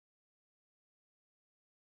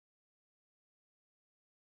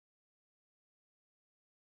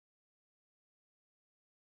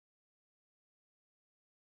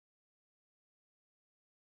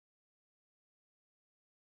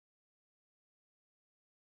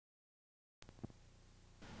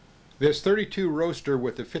This 32 Roadster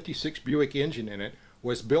with a 56 Buick engine in it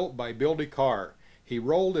was built by Build a Car. He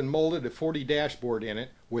rolled and molded a 40 dashboard in it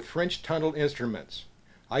with French tunnel instruments.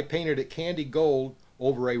 I painted it candy gold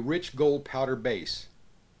over a rich gold powder base.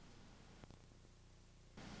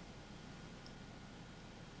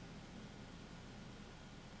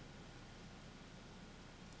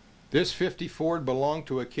 This 50 Ford belonged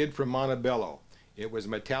to a kid from Montebello. It was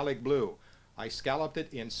metallic blue. I scalloped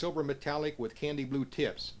it in silver metallic with candy blue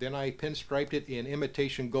tips. Then I pinstriped it in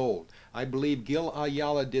imitation gold. I believe Gil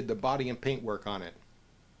Ayala did the body and paint work on it.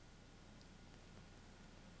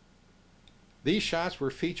 These shots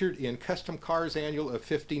were featured in Custom Cars Annual of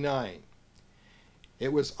 '59.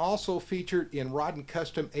 It was also featured in Rod and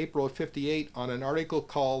Custom April of '58 on an article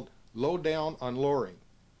called Lowdown on Loring.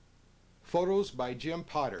 Photos by Jim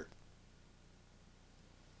Potter.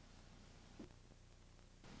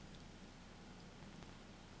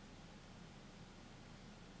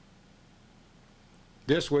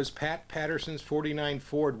 This was Pat Patterson's 49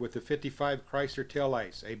 Ford with the 55 Chrysler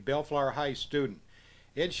taillights, a Bellflower High student.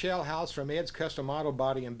 Ed Shellhouse from Ed's Custom Auto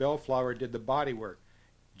Body in Bellflower did the body work.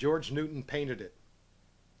 George Newton painted it.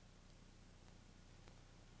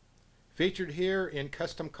 Featured here in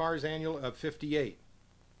Custom Cars Annual of '58.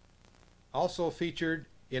 Also featured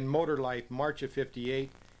in Motor Life March of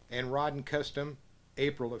 '58 and Rod and Custom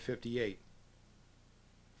April of '58.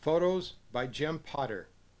 Photos by Jim Potter.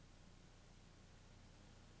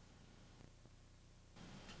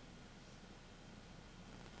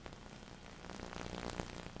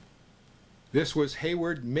 This was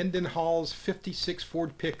Hayward Mendenhall's 56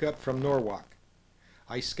 Ford pickup from Norwalk.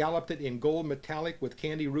 I scalloped it in gold metallic with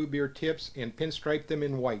candy root beer tips and pinstriped them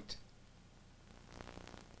in white.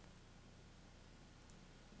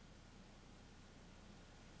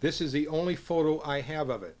 This is the only photo I have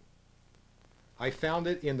of it. I found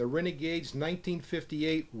it in the Renegade's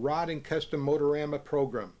 1958 Rod and Custom Motorama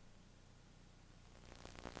program.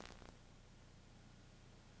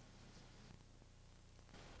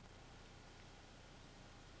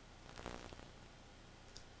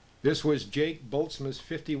 This was Jake Boltzmann's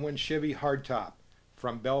 51 Chevy hardtop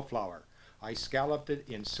from Bellflower. I scalloped it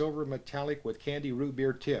in silver metallic with candy root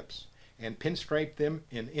beer tips and pinstriped them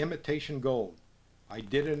in imitation gold. I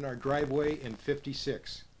did it in our driveway in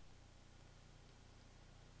 '56.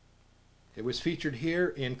 It was featured here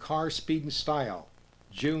in Car Speed and Style,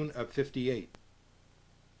 June of '58.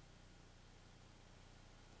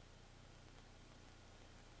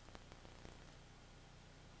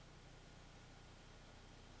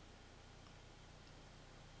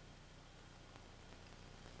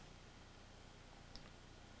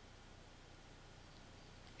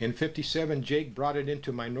 In '57, Jake brought it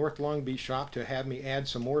into my North Long Beach shop to have me add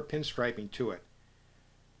some more pinstriping to it.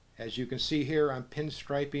 As you can see here, I'm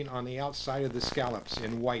pinstriping on the outside of the scallops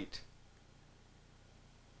in white.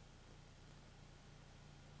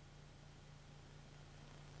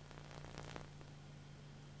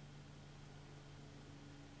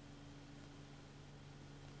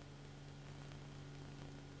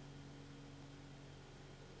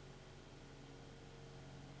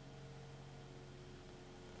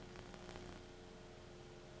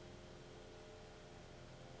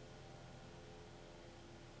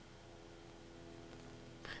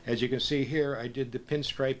 As you can see here, I did the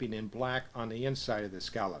pinstriping in black on the inside of the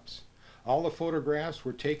scallops. All the photographs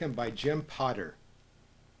were taken by Jim Potter.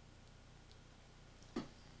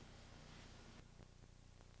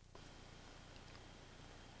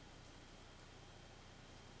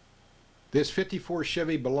 This '54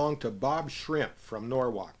 Chevy belonged to Bob Shrimp from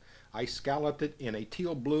Norwalk. I scalloped it in a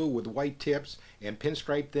teal blue with white tips and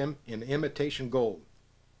pinstriped them in imitation gold.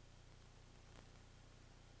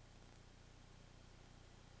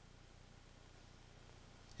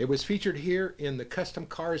 It was featured here in the Custom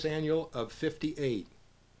Cars Annual of '58.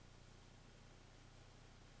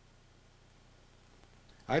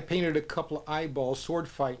 I painted a couple of eyeballs sword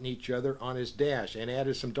fighting each other on his dash and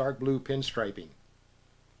added some dark blue pinstriping.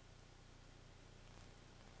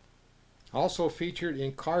 Also featured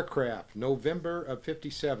in Carcraft, November of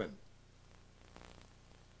 '57.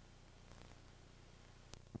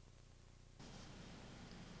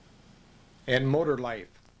 And Motor Life,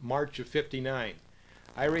 March of '59.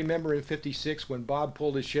 I remember in '56 when Bob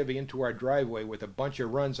pulled his Chevy into our driveway with a bunch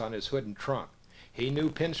of runs on his hood and trunk. He knew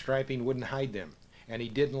pinstriping wouldn't hide them, and he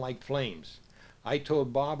didn't like flames. I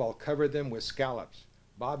told Bob I'll cover them with scallops.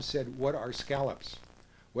 Bob said, "What are scallops?"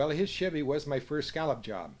 Well, his Chevy was my first scallop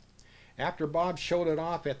job. After Bob showed it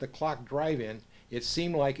off at the Clock Drive-In, it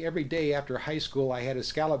seemed like every day after high school I had a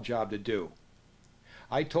scallop job to do.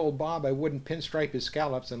 I told Bob I wouldn't pinstripe his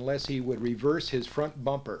scallops unless he would reverse his front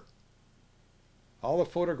bumper. All the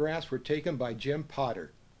photographs were taken by Jim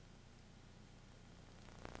Potter.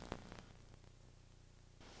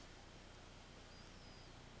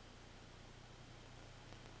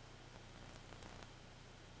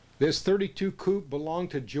 This 32 coupe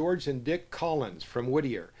belonged to George and Dick Collins from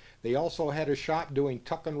Whittier. They also had a shop doing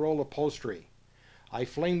tuck and roll upholstery. I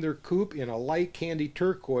flamed their coupe in a light candy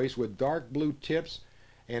turquoise with dark blue tips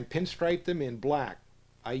and pinstriped them in black.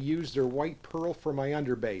 I used their white pearl for my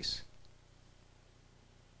underbase.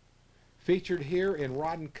 Featured here in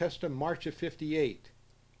Rod and Custom March of '58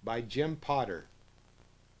 by Jim Potter.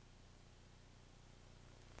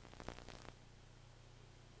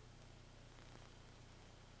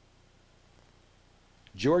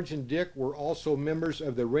 George and Dick were also members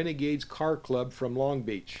of the Renegades Car Club from Long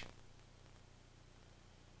Beach.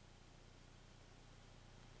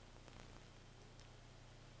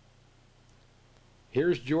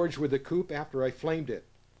 Here's George with the coupe after I flamed it.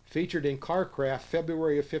 Featured in Carcraft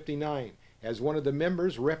February of '59 as one of the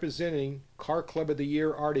members representing Car Club of the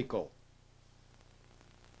Year article.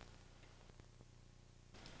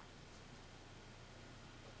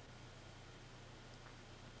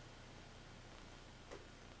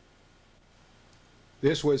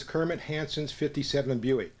 This was Kermit Hanson's '57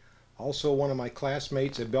 Buick, also one of my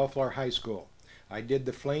classmates at Bellflower High School. I did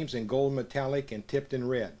the flames in gold metallic and tipped in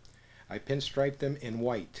red. I pinstriped them in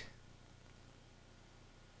white.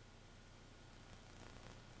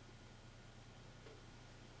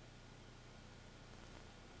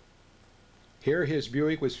 Here his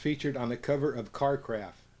Buick was featured on the cover of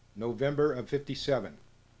Carcraft, November of '57.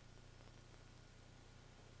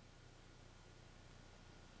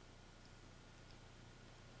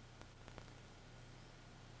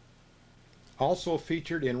 Also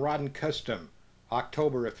featured in Rod and Custom,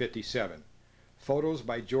 October of '57. Photos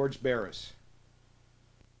by George Barris.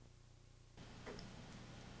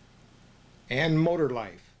 And Motor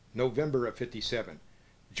Life, November of '57.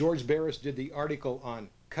 George Barris did the article on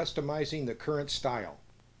customizing the current style.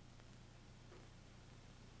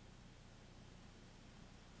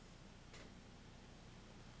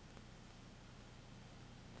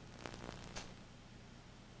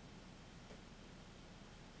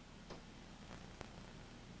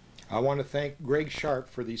 I want to thank Greg Sharp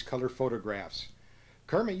for these color photographs.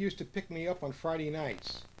 Kermit used to pick me up on Friday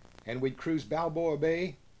nights, and we'd cruise Balboa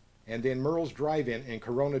Bay and then Merle's Drive-In in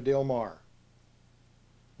Corona Del Mar.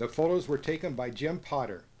 The photos were taken by Jim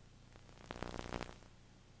Potter.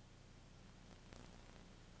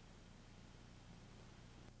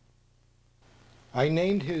 I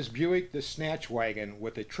named his Buick the Snatch Wagon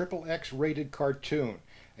with a XXX rated cartoon.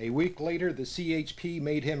 A week later, the CHP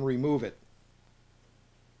made him remove it.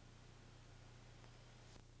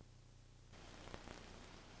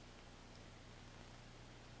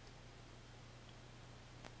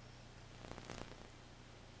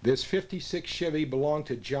 This '56 Chevy belonged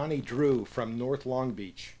to Johnny Drew from North Long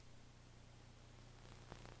Beach.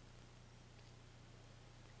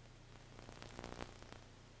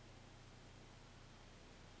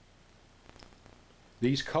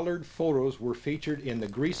 These colored photos were featured in the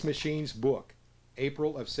Grease Machine's book,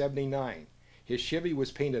 April of '79. His Chevy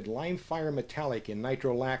was painted lime fire metallic in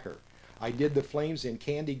nitro lacquer. I did the flames in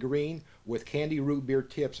candy green with candy root beer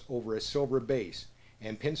tips over a silver base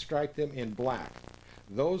and pinstriped them in black.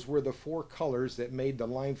 Those were the four colors that made the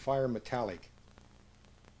lime fire metallic.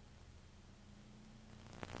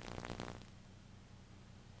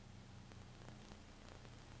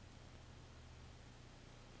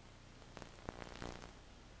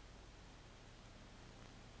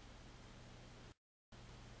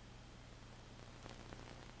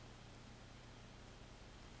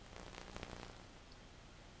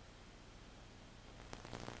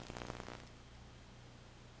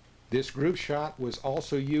 This group shot was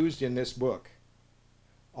also used in this book.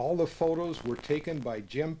 All the photos were taken by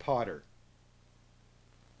Jim Potter.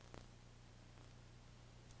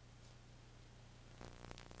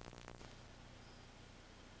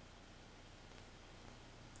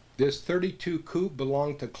 This '32 coupe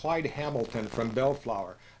belonged to Clyde Hamilton from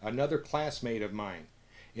Bellflower, another classmate of mine.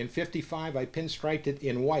 In '55 I pinstriped it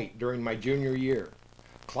in white during my junior year.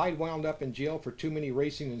 Clyde wound up in jail for too many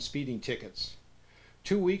racing and speeding tickets.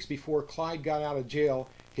 2 weeks before Clyde got out of jail,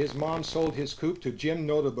 his mom sold his coupe to Jim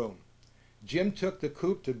Notaboom. Jim took the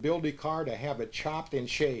coupe to Bill DeCar to have it chopped and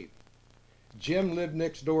shaved. Jim lived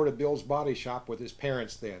next door to Bill's body shop with his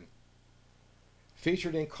parents then.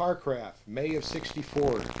 Featured in Carcraft, May of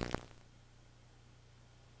 '64.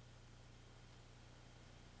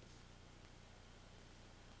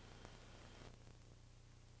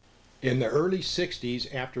 In the early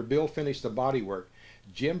 '60s, after Bill finished the bodywork,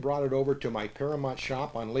 Jim brought it over to my Paramount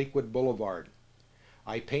shop on Lakewood Boulevard.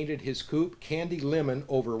 I painted his coupe candy lemon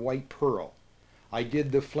over white pearl. I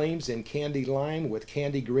did the flames in candy lime with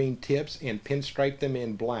candy green tips and pinstriped them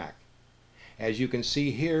in black. As you can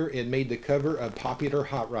see here, it made the cover of Popular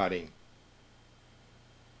Hot Rodding.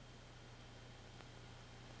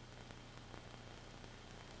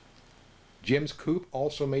 Jim's coupe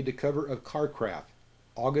also made the cover of Carcraft,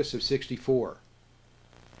 August of '64.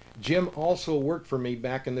 Jim also worked for me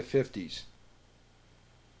back in the 50s.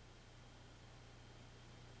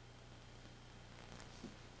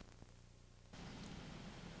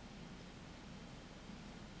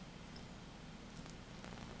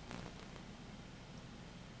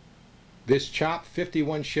 This chopped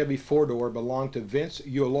 51 Chevy four-door belonged to Vince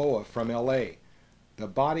Ulloa from LA. The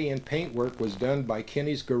body and paint work was done by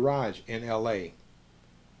Kenny's Garage in LA.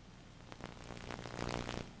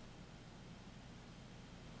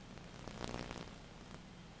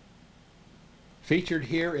 Featured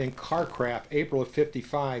here in Carcraft, April of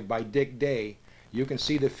 '55 by Dick Day, you can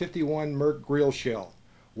see the 51 Merc grill shell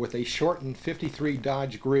with a shortened 53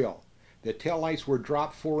 Dodge grill. The taillights were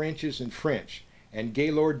dropped 4 inches in French, and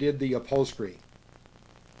Gaylord did the upholstery.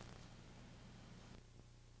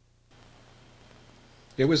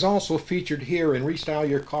 It was also featured here in Restyle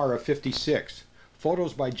Your Car of '56,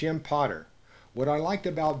 photos by Jim Potter. What I liked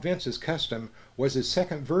about Vince's custom was his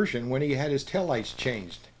second version when he had his taillights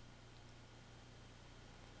changed.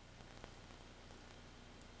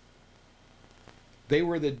 They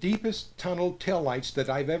were the deepest tunneled taillights that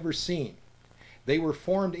I've ever seen. They were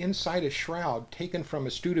formed inside a shroud taken from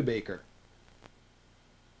a Studebaker.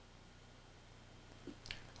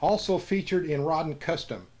 Also featured in Rodden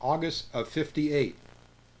Custom, August of '58.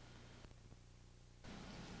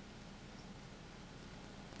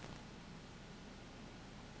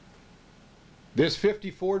 This '50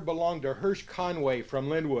 Ford belonged to Hirsch Conway from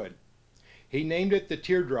Linwood. He named it the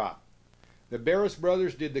Teardrop. The Barris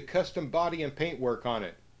brothers did the custom body and paint work on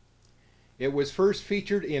it. It was first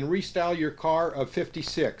featured in Restyle Your Car of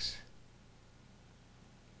 '56.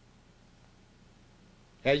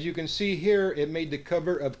 As you can see here, it made the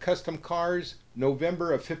cover of Custom Cars,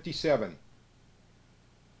 November of '57.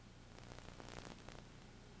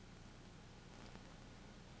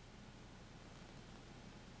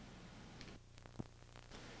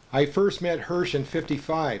 I first met Hirsch in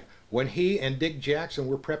 '55 when he and Dick Jackson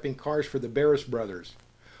were prepping cars for the Barris brothers.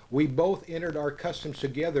 We both entered our customs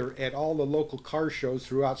together at all the local car shows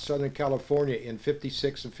throughout Southern California in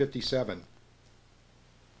 '56 and '57.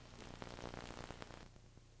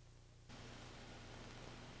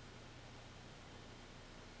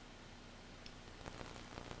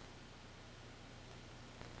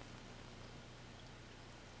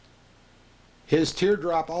 His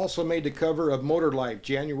Teardrop also made the cover of Motor Life,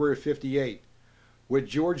 January of '58, with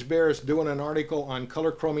George Barris doing an article on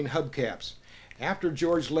color chroming hubcaps. After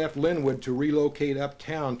George left Linwood to relocate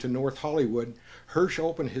uptown to North Hollywood, Hirsch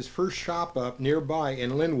opened his first shop up nearby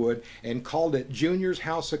in Linwood and called it Junior's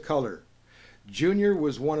House of Color. Junior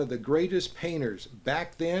was one of the greatest painters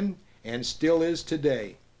back then and still is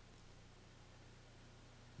today.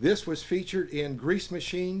 This was featured in Grease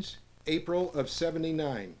Machines, April of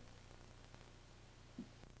 '79.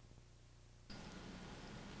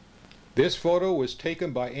 This photo was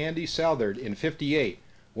taken by Andy Southard in '58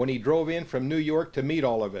 when he drove in from New York to meet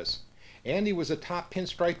all of us. Andy was a top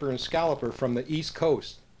pinstriper and scalloper from the East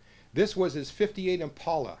Coast. This was his '58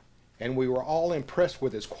 Impala, and we were all impressed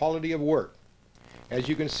with his quality of work. As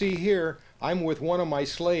you can see here, I'm with one of my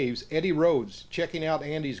slaves, Eddie Rhodes, checking out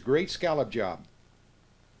Andy's great scallop job.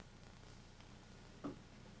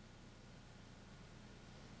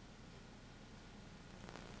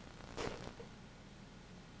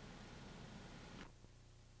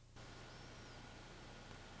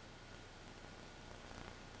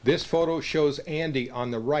 This photo shows Andy on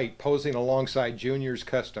the right posing alongside Junior's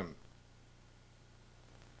custom.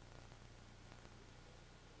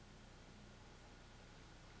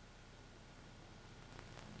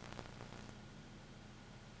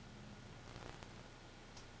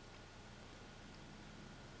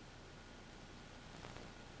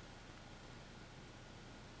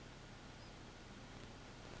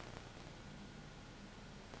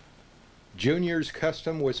 Junior's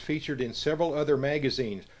custom was featured in several other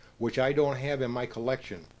magazines, which I don't have in my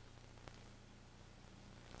collection.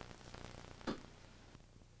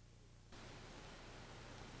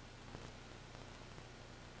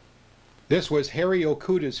 This was Harry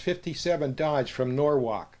Okuda's '57 Dodge from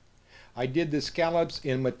Norwalk. I did the scallops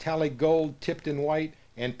in metallic gold tipped in white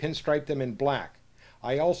and pinstriped them in black.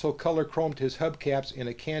 I also color chromed his hubcaps in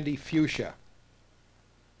a candy fuchsia.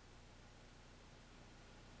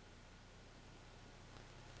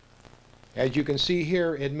 As you can see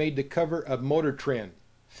here, it made the cover of Motor Trend,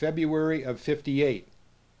 February of '58.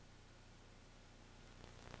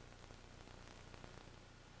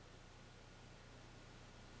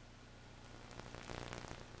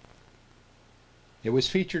 It was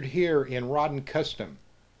featured here in Rodden Custom,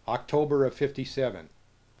 October of '57.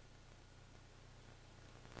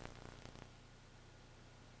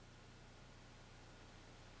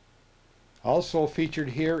 Also featured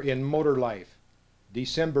here in Motor Life,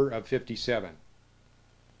 December of '57.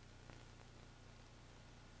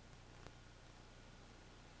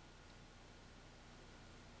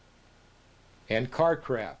 And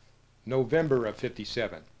Carcraft, November of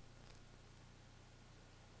 '57.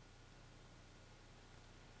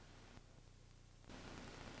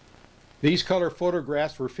 These color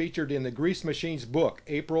photographs were featured in the Grease Machine's book,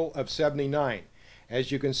 April of '79.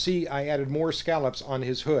 As you can see, I added more scallops on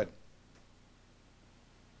his hood.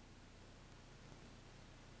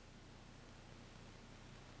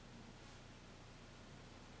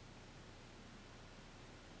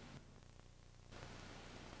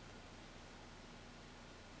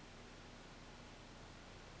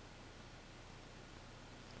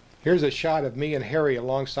 Here's a shot of me and Harry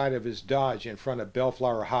alongside of his Dodge in front of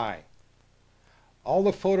Bellflower High. All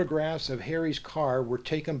the photographs of Harry's car were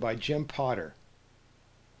taken by Jim Potter.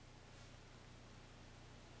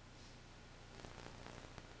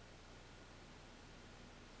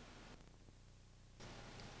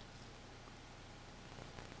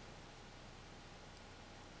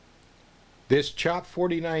 This Chop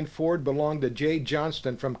 49 Ford belonged to Jay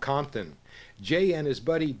Johnston from Compton. Jay and his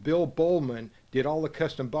buddy Bill Bowman did all the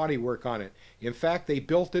custom body work on it. In fact, they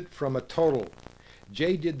built it from a total.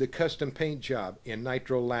 Jay did the custom paint job in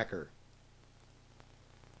nitro lacquer.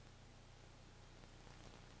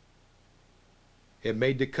 It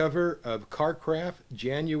made the cover of Carcraft,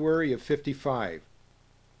 January of '55.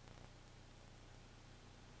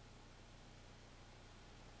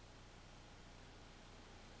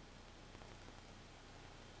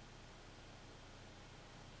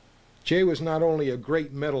 Jay was not only a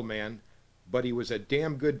great metal man, but he was a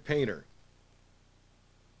damn good painter.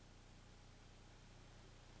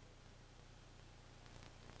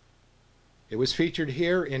 It was featured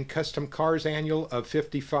here in Custom Cars Annual of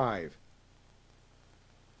 '55.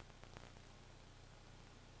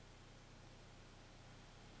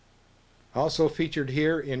 Also featured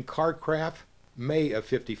here in Carcraft, May of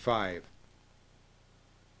 '55.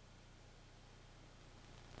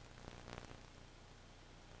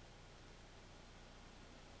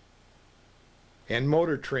 And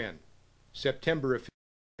Motor Trend, September of '55.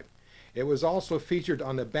 It was also featured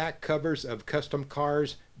on the back covers of Custom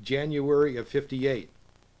Cars, January of '58.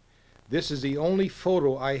 This is the only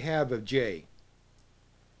photo I have of Jay.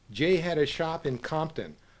 Jay had a shop in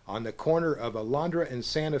Compton on the corner of Alondra and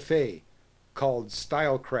Santa Fe called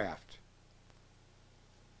Stylecraft.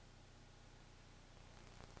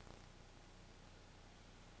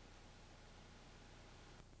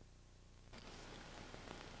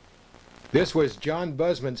 This was John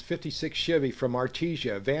Busman's '56 Chevy from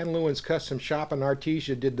Artesia. Van Leeuwen's custom shop in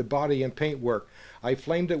Artesia did the body and paint work. I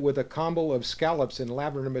flamed it with a combo of scallops in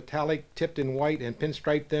lavender metallic, tipped in white, and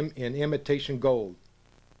pinstriped them in imitation gold.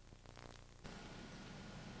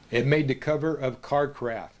 It made the cover of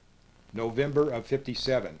Carcraft, November of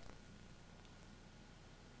 '57.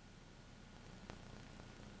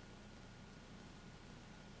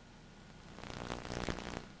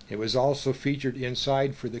 It was also featured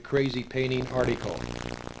inside for the Crazy Painting article.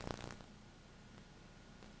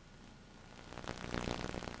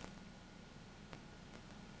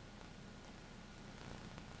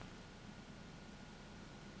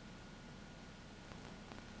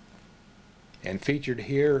 And featured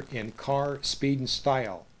here in Car, Speed and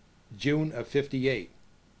Style, June of '58.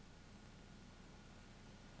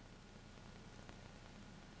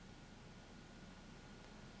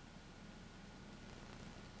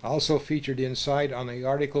 Also featured inside on the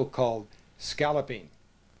article called Scalloping,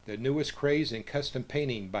 the newest craze in custom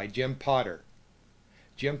painting by Jim Potter.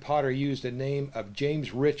 Jim Potter used the name of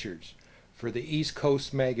James Richards for the East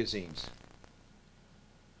Coast magazines.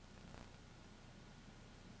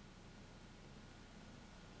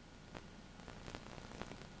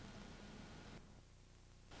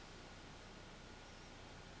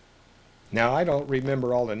 Now, I don't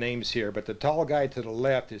remember all the names here, but the tall guy to the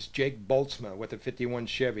left is Jake Boltzmann with a '51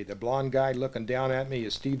 Chevy. The blonde guy looking down at me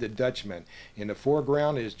is Steve the Dutchman. In the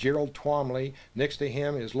foreground is Gerald Twomley. Next to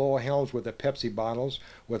him is Lowell Helms with the Pepsi bottles,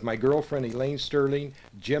 with my girlfriend Elaine Sterling,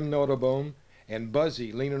 Jim Notabone, and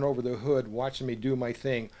Buzzy leaning over the hood watching me do my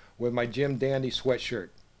thing with my Jim Dandy sweatshirt.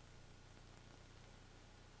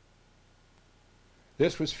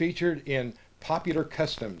 This was featured in Popular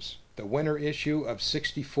Customs, the winter issue of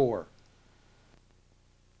 '64.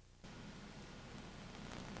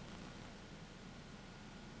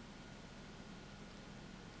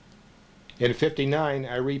 In '59,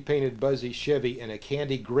 I repainted Buzzy's Chevy in a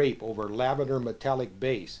candy grape over lavender metallic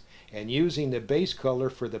base, and using the base color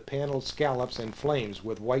for the paneled scallops and flames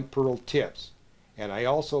with white pearl tips, and I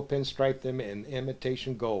also pinstriped them in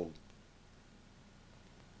imitation gold.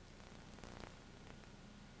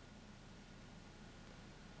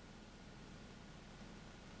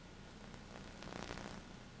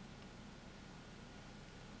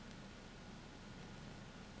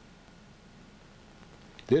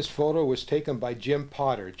 This photo was taken by Jim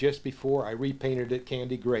Potter just before I repainted it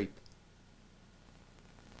candy grape.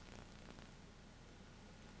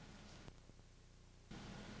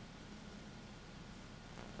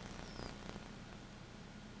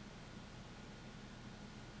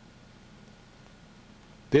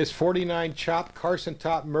 This '49 chopped Carson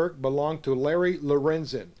top Merc belonged to Larry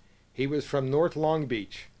Lorenzen. He was from North Long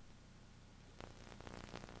Beach.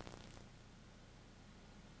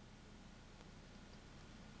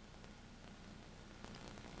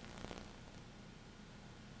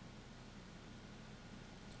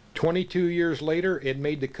 "22 years later, it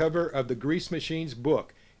made the cover of the Grease Machines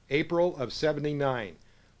book, April of '79.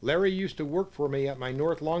 Larry used to work for me at my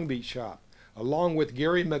North Long Beach shop, along with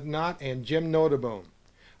Gary McNaught and Jim Notabone.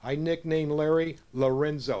 I nicknamed Larry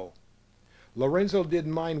Lorenzo. Lorenzo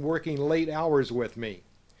didn't mind working late hours with me.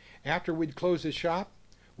 After we'd close the shop,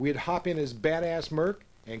 we'd hop in his badass Merc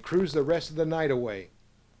and cruise the rest of the night away.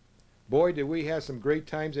 Boy, did we have some great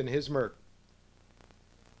times in his Merc.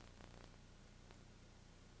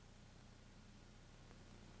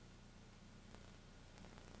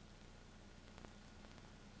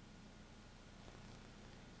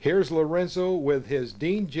 Here's Lorenzo with his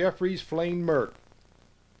Dean Jeffries Flame Merc.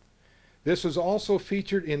 This was also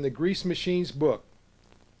featured in the Grease Machines book.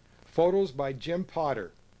 Photos by Jim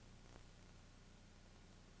Potter.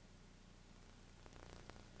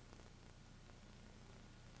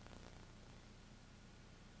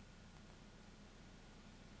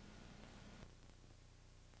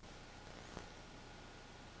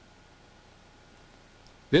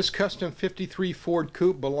 This custom '53 Ford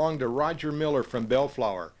Coupe belonged to Roger Miller from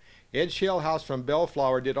Bellflower. Ed Shellhouse from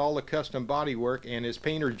Bellflower did all the custom bodywork, and his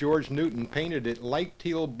painter George Newton painted it light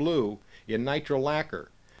teal blue in nitro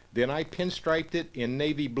lacquer. Then I pinstriped it in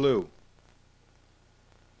navy blue.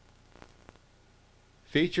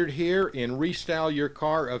 Featured here in Restyle Your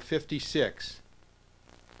Car of '56.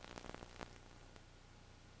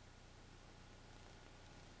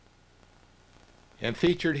 And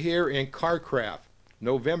featured here in Carcraft,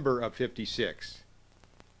 November of '56.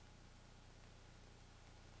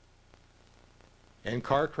 And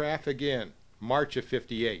Carcraft again, March of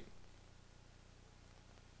 '58.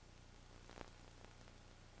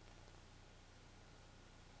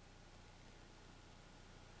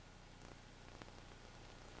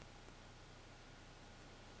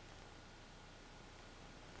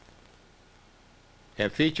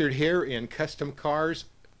 And featured here in Custom Cars,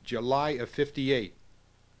 July of '58.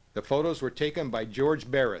 The photos were taken by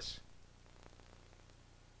George Barris.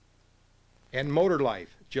 And Motor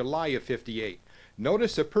Life, July of '58.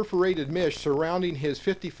 Notice the perforated mesh surrounding his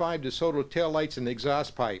 '55 DeSoto taillights and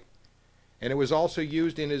exhaust pipe. And it was also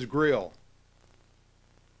used in his grill.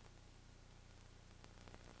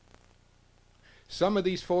 Some of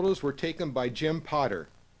these photos were taken by Jim Potter.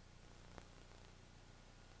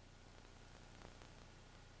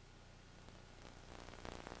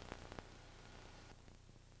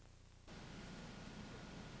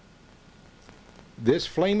 This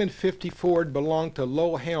Flamin' 50 Ford belonged to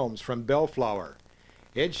Low Helms from Bellflower.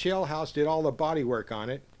 Ed Shellhouse did all the bodywork on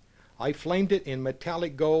it. I flamed it in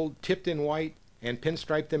metallic gold, tipped in white, and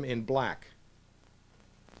pinstriped them in black.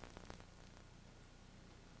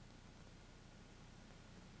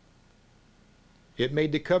 It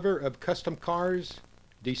made the cover of Custom Cars,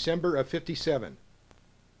 December of '57.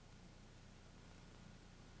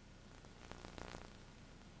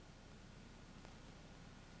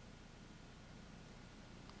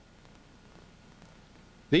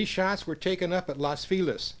 These shots were taken up at Las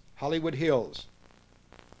Feliz, Hollywood Hills.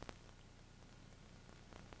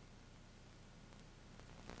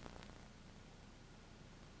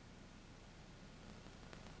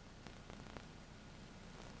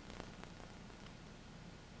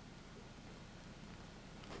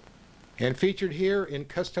 And featured here in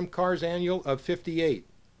Custom Cars Annual of '58.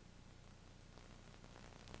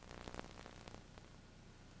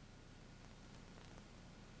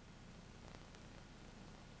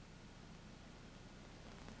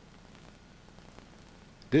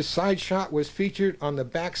 This side shot was featured on the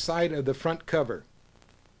back side of the front cover.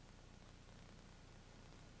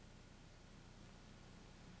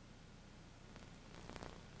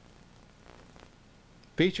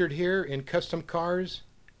 Featured here in Custom Cars,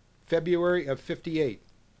 February of '58.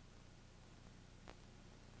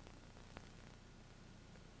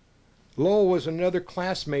 Lowell was another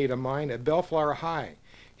classmate of mine at Bellflower High.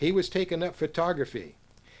 He was taking up photography,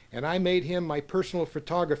 and I made him my personal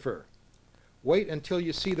photographer. Wait until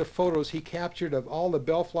you see the photos he captured of all the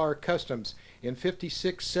Bellflower customs in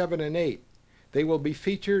 '56, '7, and '8. They will be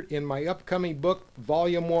featured in my upcoming book,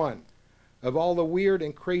 Volume 1, of all the weird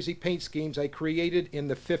and crazy paint schemes I created in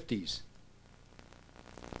the '50s.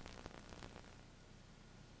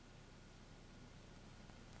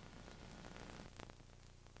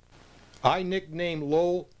 I nicknamed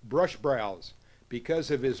Lowell Brush Brows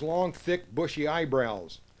because of his long, thick, bushy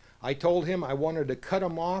eyebrows. I told him I wanted to cut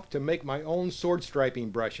them off to make my own sword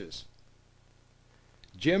striping brushes.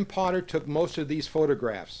 Jim Potter took most of these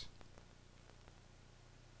photographs.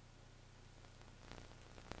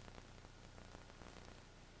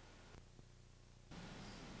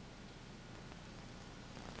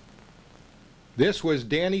 This was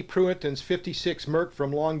Danny Pruitt's '56 Merc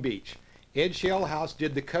from Long Beach. Ed Shellhouse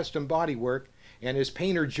did the custom bodywork, and his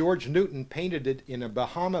painter George Newton painted it in a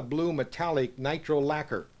Bahama blue metallic nitro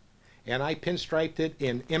lacquer, and I pinstriped it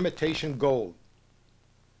in imitation gold.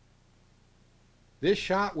 This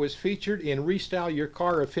shot was featured in Restyle Your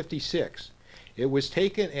Car of '56. It was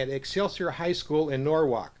taken at Excelsior High School in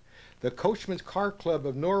Norwalk. The Coachman's Car Club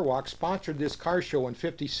of Norwalk sponsored this car show in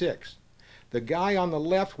 '56. The guy on the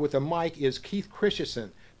left with a mic is Keith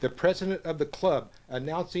Christensen, the president of the club,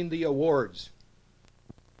 announcing the awards.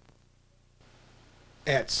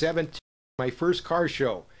 At 17, my first car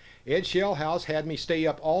show, Ed Shellhouse had me stay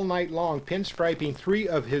up all night long pinstriping 3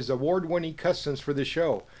 of his award-winning customs for the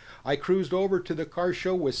show. I cruised over to the car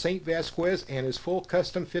show with St. Vasquez and his full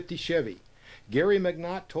custom '50 Chevy. Gary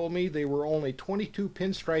McNaught told me there were only 22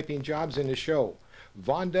 pinstriping jobs in the show.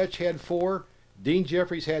 Von Dutch had 4, Dean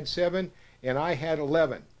Jeffries had 7, and I had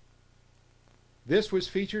 11. This was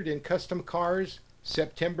featured in Custom Cars,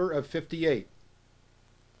 September of '58.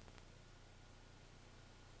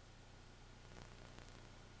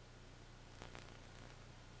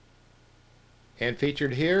 And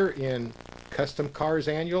featured here in Custom Cars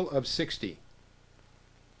Annual of '60.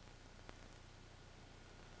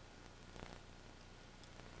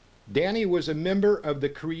 Danny was a member of the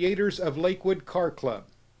Creators of Lakewood Car Club.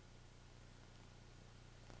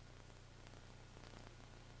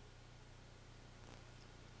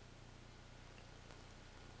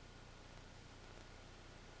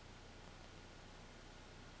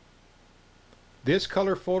 This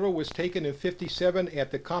color photo was taken in '57 at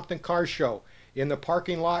the Compton Car Show in the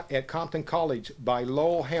parking lot at Compton College by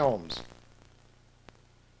Lowell Helms.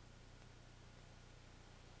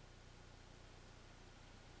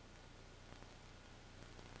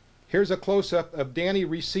 Here's a close-up of Danny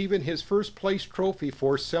receiving his first place trophy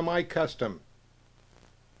for semi-custom.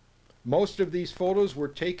 Most of these photos were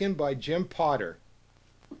taken by Jim Potter.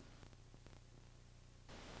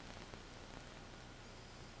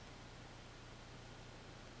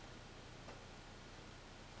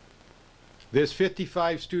 This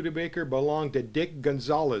 '55 Studebaker belonged to Dick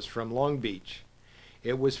Gonzalez from Long Beach.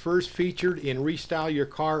 It was first featured in Restyle Your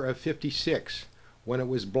Car of '56 when it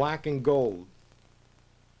was black and gold.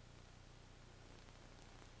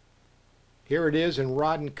 Here it is in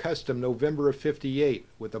Rodden Custom November of '58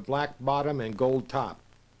 with a black bottom and gold top.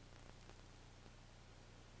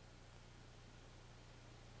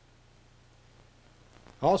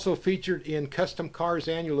 Also featured in Custom Cars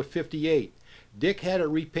Annual of '58. Dick had it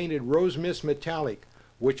repainted Rose Mist Metallic,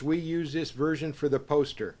 which we used this version for the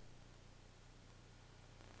poster.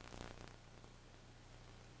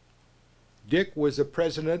 Dick was the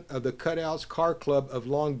president of the Cutouts Car Club of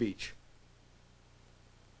Long Beach.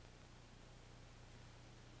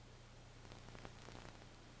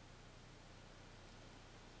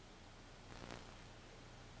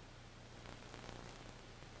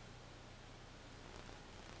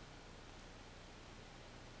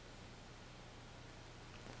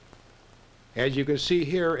 As you can see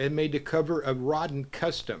here, it made the cover of Rodden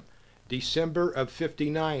Custom, December of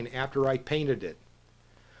 '59 after I painted it.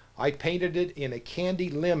 I painted it in a candy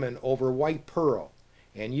lemon over white pearl,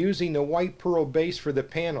 and using the white pearl base for the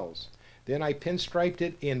panels. Then I pinstriped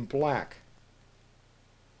it in black.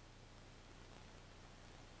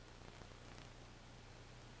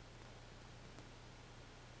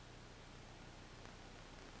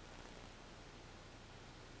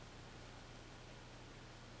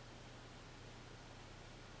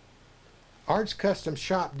 Art's Custom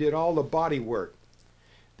Shop did all the body work.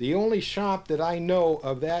 The only shop that I know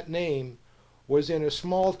of that name was in a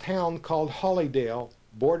small town called Hollydale,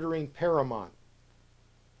 bordering Paramount.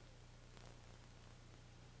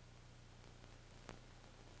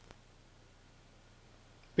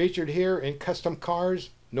 Featured here in Custom Cars,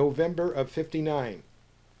 November of '59.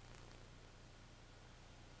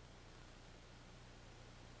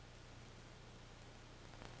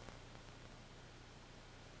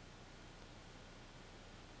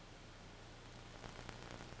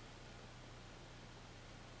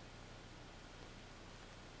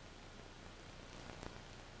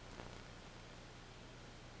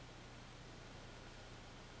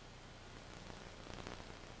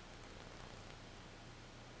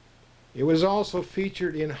 It was also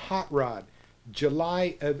featured in Hot Rod,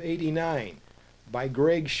 July of '89, by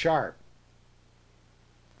Greg Sharp.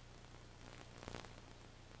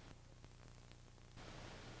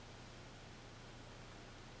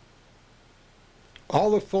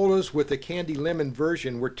 All the photos with the Candy Lemon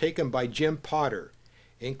version were taken by Jim Potter,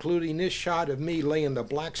 including this shot of me laying the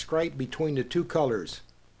black stripe between the two colors.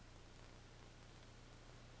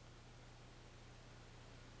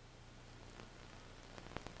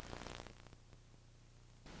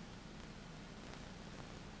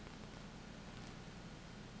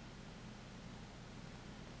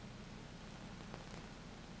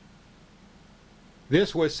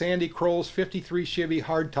 This was Sandy Kroll's '53 Chevy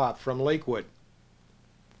hardtop from Lakewood.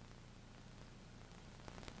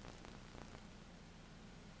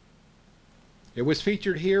 It was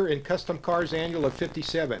featured here in Custom Cars Annual of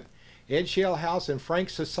 '57. Ed Shellhouse and Frank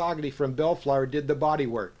Sasagli from Bellflower did the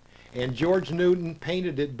bodywork, and George Newton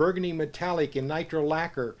painted it burgundy metallic in nitro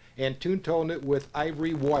lacquer and two-toned it with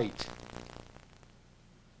ivory white.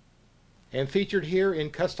 And featured here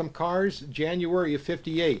in Custom Cars, January of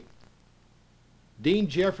 '58. Dean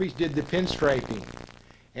Jeffries did the pinstriping,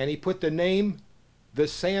 and he put the name The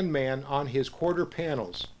Sandman on his quarter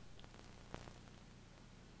panels.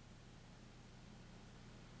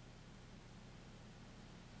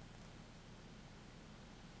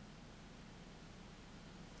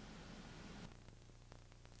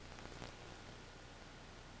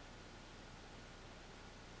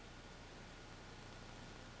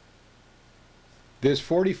 This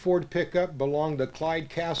 40 Ford pickup belonged to Clyde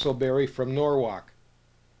Castleberry from Norwalk.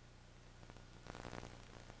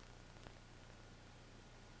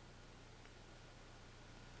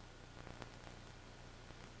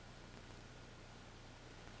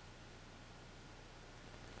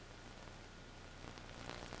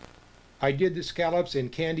 I did the scallops in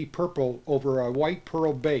candy purple over a white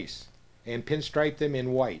pearl base and pinstriped them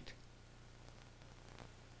in white.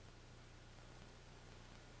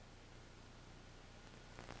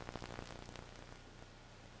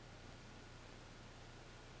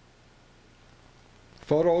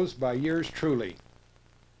 Photos by yours truly.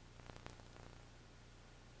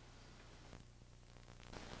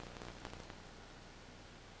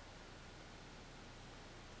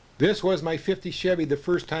 This was my '50 Chevy the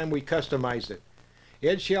first time we customized it.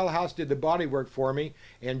 Ed Shellhouse did the bodywork for me,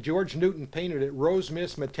 and George Newton painted it rose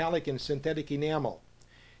mist metallic and synthetic enamel.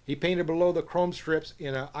 He painted below the chrome strips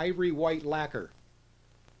in an ivory white lacquer.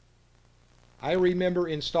 I remember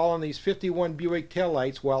installing these '51 Buick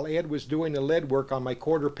taillights while Ed was doing the lead work on my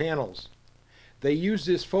quarter panels. They used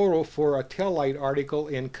this photo for a taillight article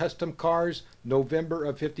in Custom Cars, November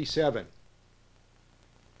of '57.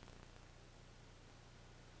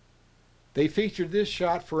 They featured this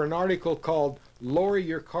shot for an article called Lower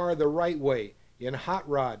Your Car the Right Way in Hot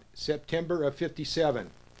Rod, September of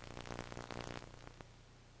 '57.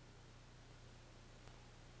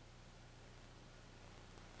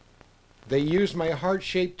 They used my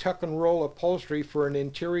heart-shaped tuck and roll upholstery for an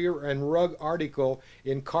interior and rug article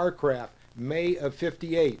in Carcraft, May of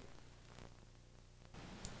 '58.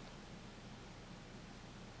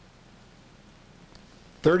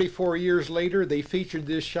 "34 years later, they featured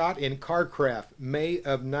this shot in Carcraft, May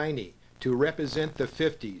of '90, to represent the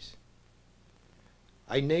 '50s.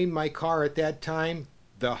 I named my car at that time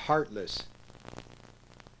the Heartless.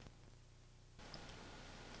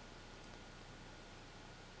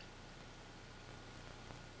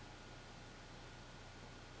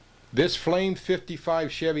 This Flame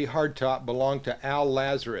 '55 Chevy hardtop belonged to Al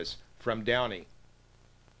Lazarus from Downey.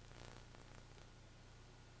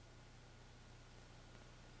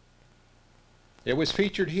 It was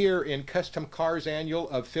featured here in Custom Cars Annual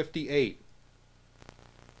of '58.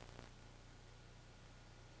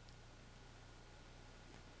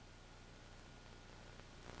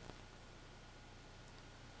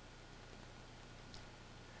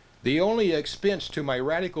 The only expense to my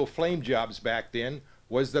radical flame jobs back then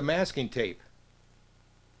was the masking tape.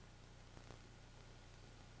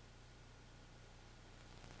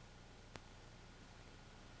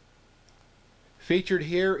 Featured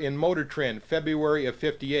here in Motor Trend, February of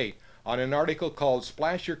 '58, on an article called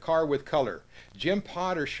Splash Your Car with Color. Jim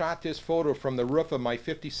Potter shot this photo from the roof of my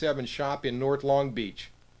 '57 shop in North Long Beach.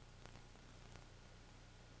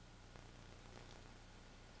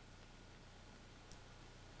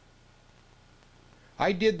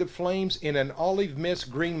 I did the flames in an olive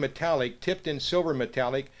mist green metallic tipped in silver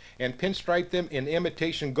metallic and pinstriped them in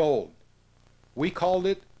imitation gold. We called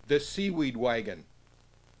it the Seaweed Wagon.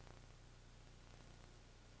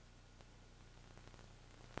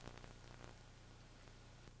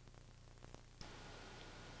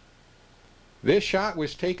 This shot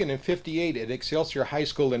was taken in '58 at Excelsior High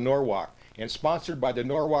School in Norwalk and sponsored by the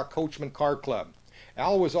Norwalk Coachman Car Club.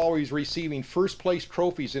 Al was always receiving first place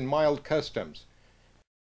trophies in mild customs.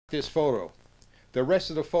 This photo. The rest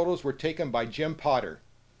of the photos were taken by Jim Potter.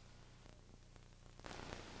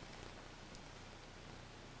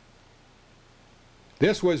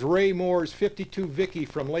 This was Ray Moore's '52 Vicky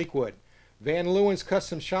from Lakewood. Van Leeuwen's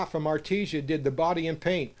custom shop from Artesia did the body and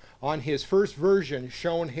paint on his first version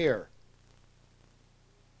shown here.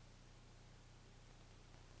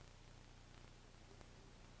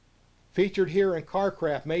 Featured here in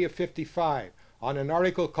Carcraft, May of '55, on an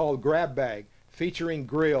article called Grab Bag, featuring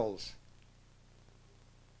grills.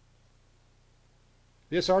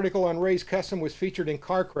 This article on Ray's Custom was featured in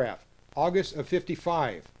Carcraft, August of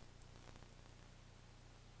 '55.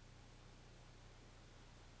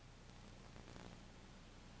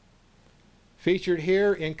 Featured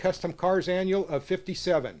here in Custom Cars Annual of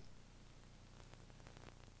 '57.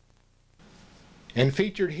 And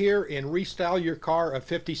featured here in Restyle Your Car of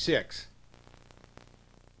 '56.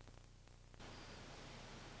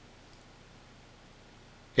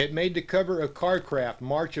 It made the cover of Carcraft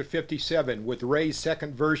March of '57 with Ray's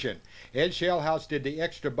second version. Ed Shellhouse did the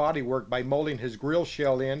extra bodywork by molding his grill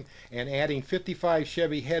shell in and adding 55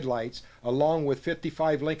 Chevy headlights along with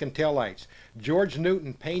 55 Lincoln taillights. George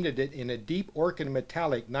Newton painted it in a deep orchid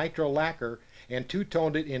metallic nitro lacquer and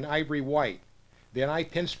two-toned it in ivory white. Then I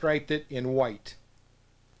pinstriped it in white.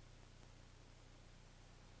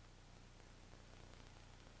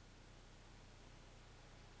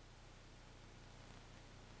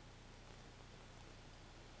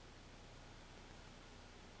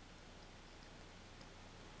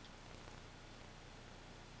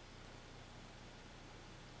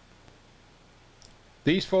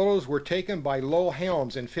 These photos were taken by Lowell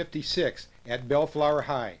Helms in '56 at Bellflower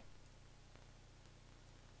High.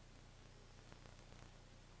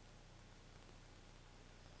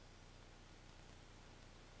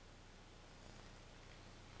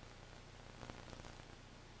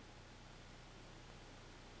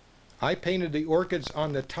 I painted the orchids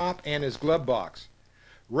on the top and his glove box.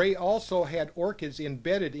 Ray also had orchids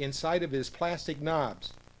embedded inside of his plastic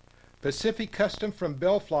knobs. Pacific Custom from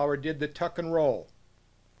Bellflower did the tuck and roll.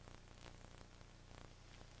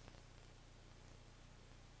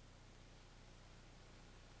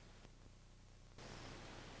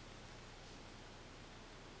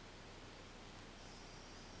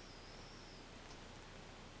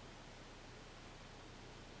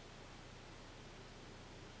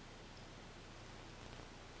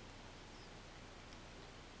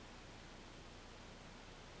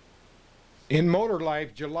 In Motor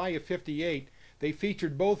Life, July of '58, they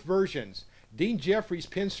featured both versions. Dean Jeffries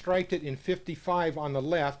pinstriped it in '55 on the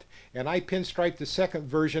left, and I pinstriped the second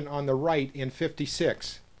version on the right in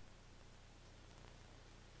 '56.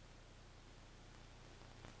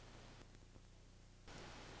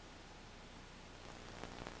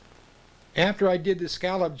 After I did the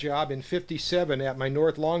scallop job in '57 at my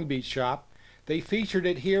North Long Beach shop, they featured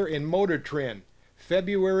it here in Motor Trend,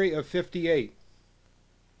 February of '58.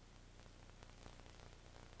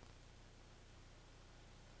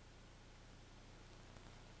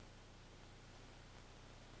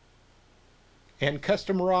 And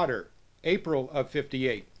Custom Rodder, April of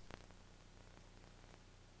 '58.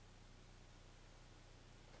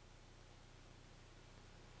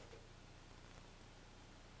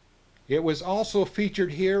 It was also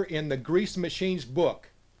featured here in the Grease Machines book,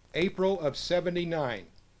 April of '79.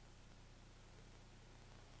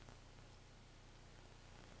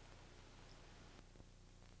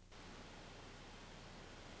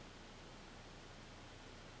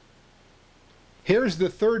 Here's the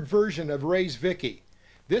third version of Ray's Vicky.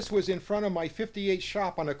 This was in front of my '58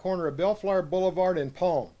 shop on the corner of Bellflower Boulevard and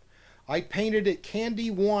Palm. I painted it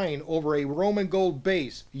candy wine over a Roman gold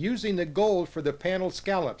base, using the gold for the paneled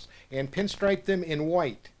scallops, and pinstriped them in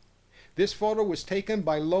white. This photo was taken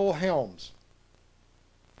by Lowell Helms.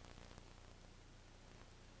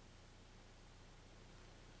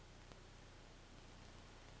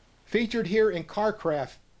 Featured here in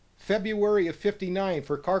Carcraft, February of '59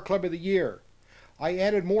 for Car Club of the Year. I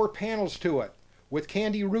added more panels to it, with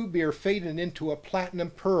candy root beer faded into a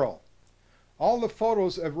platinum pearl. All the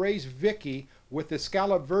photos of Ray's Vicky with the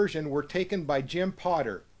scallop version were taken by Jim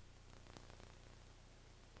Potter.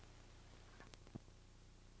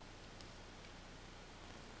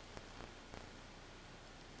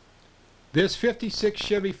 This '56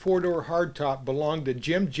 Chevy four-door hardtop belonged to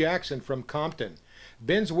Jim Jackson from Compton.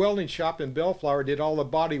 Ben's welding shop in Bellflower did all the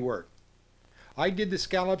body work. I did the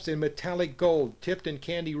scallops in metallic gold, tipped in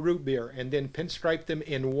candy root beer, and then pinstriped them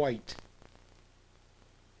in white.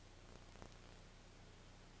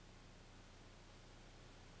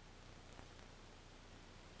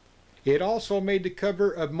 It also made the cover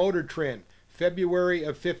of Motor Trend, February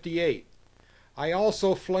of '58. I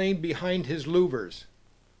also flamed behind his louvers.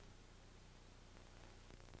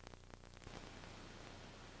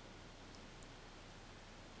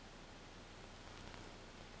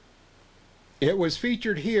 It was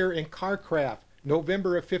featured here in Carcraft,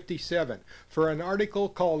 November of '57, for an article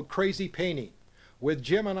called Crazy Painting, with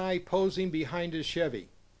Jim and I posing behind his Chevy.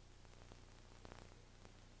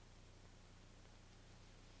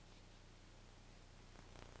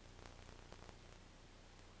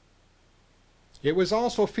 It was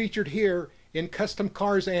also featured here in Custom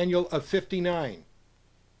Cars Annual of '59.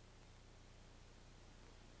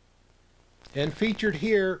 And featured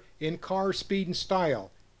here in Car Speed and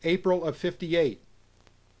Style, April of '58.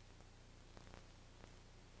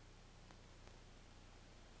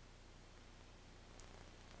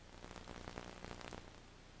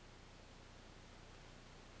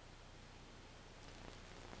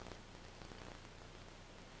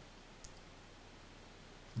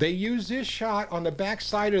 They used this shot on the back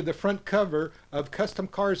side of the front cover of Custom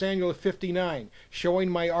Cars Annual of '59, showing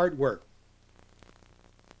my artwork.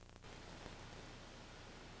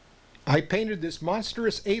 I painted this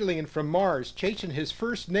monstrous alien from Mars chasing his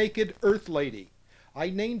first naked Earth lady. I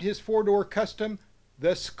named his four-door custom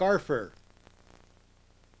the Scarfer.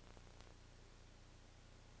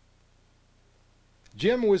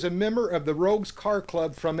 Jim was a member of the Rogues Car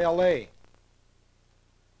Club from LA.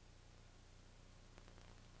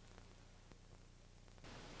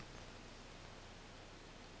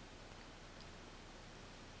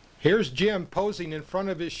 Here's Jim posing in front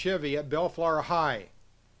of his Chevy at Bellflower High.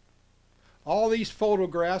 All these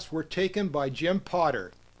photographs were taken by Jim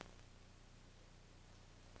Potter.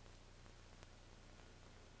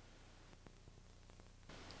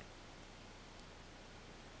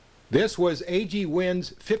 This was A.G.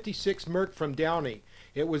 Wynn's '56 Merc from Downey.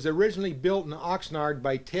 It was originally built in Oxnard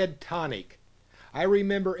by Ted Tonic. I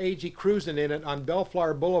remember A.G. cruising in it on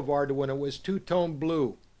Bellflower Boulevard when it was two-tone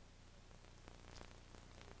blue.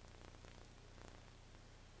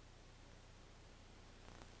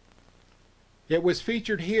 It was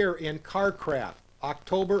featured here in Carcraft,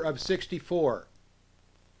 October of '64.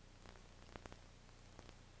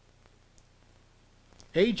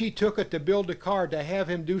 A.G. took it to build a car to have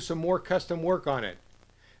him do some more custom work on it.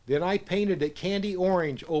 Then I painted it candy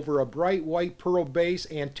orange over a bright white pearl base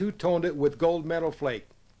and two-toned it with gold metal flake.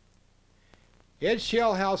 Ed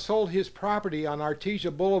Shellhouse sold his property on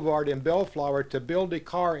Artesia Boulevard in Bellflower to build a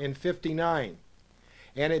car in '59,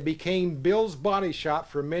 and it became Bill's Body Shop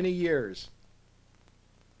for many years.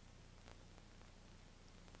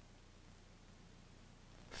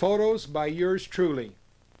 Photos by yours truly.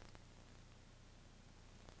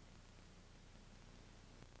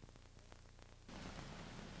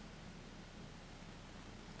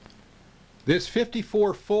 This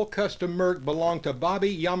 '54 full custom Merc belonged to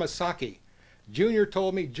Bobby Yamasaki. Junior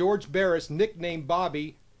told me George Barris nicknamed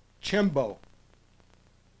Bobby Chimbo.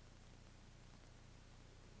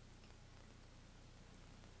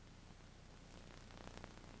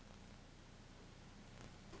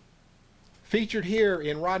 Featured here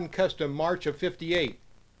in Rodden Custom, March of '58.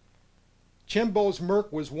 Chimbo's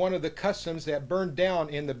Merc was one of the customs that burned down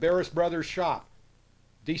in the Barris Brothers shop,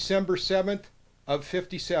 December 7th of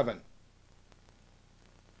 '57.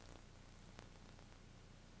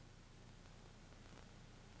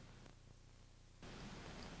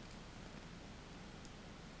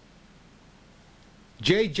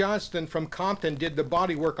 Jay Johnston from Compton did the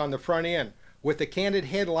bodywork on the front end, with the canted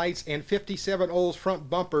headlights and 57 Olds front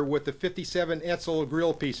bumper with the 57 Etzel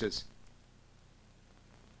grill pieces.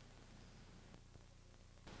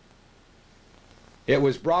 It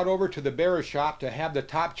was brought over to the Barris shop to have the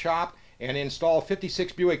top chopped and install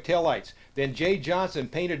 56 Buick taillights. Then Jay Johnson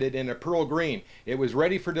painted it in a pearl green. It was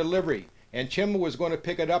ready for delivery, and Chimba was going to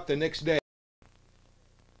pick it up the next day.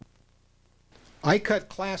 I cut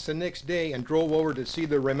class the next day and drove over to see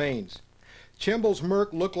the remains. Chimble's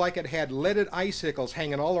Merc looked like it had leaded icicles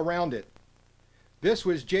hanging all around it. This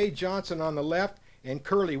was Jay Johnson on the left and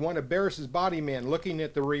Curly, one of Barris's body men, looking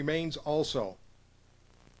at the remains also.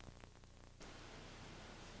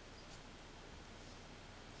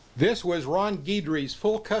 This was Ron Guidry's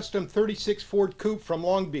full custom 36 Ford coupe from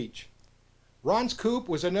Long Beach. Ron's coupe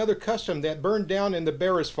was another custom that burned down in the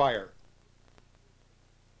Barris fire.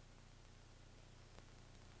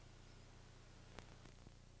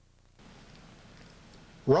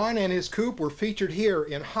 Ron and his coupe were featured here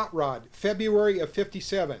in Hot Rod, February of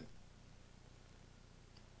 '57.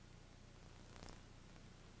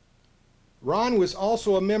 Ron was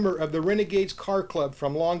also a member of the Renegades Car Club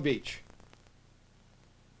from Long Beach.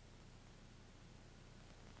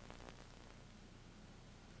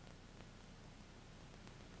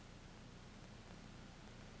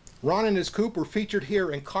 Ron and his coupe were featured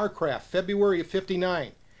here in Carcraft, February of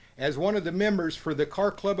 '59, as one of the members for the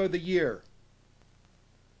Car Club of the Year.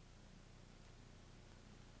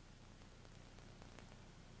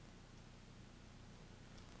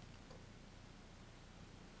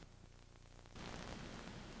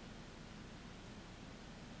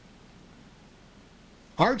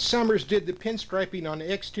 Art Summers did the pinstriping on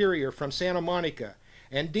the exterior from Santa Monica,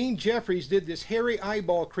 and Dean Jeffries did this hairy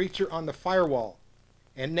eyeball creature on the firewall,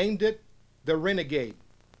 and named it the Renegade.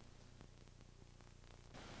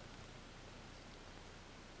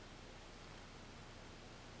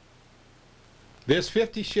 This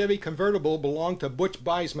 '50 Chevy convertible belonged to Butch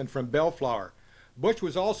Beisman from Bellflower. Butch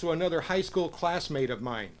was also another high school classmate of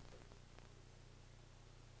mine.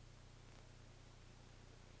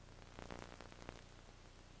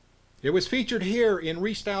 It was featured here in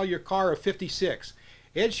Restyle Your Car of '56.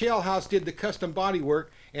 Ed Shellhouse did the custom bodywork,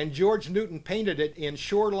 and George Newton painted it in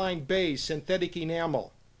Shoreline Beige synthetic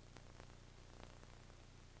enamel.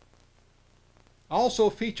 Also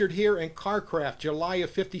featured here in Carcraft, July of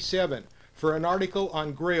 '57, for an article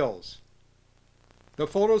on grills. The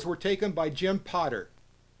photos were taken by Jim Potter.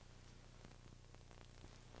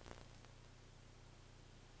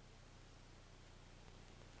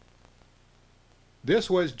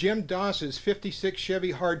 This was Jim Doss's '56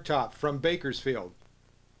 Chevy hardtop from Bakersfield.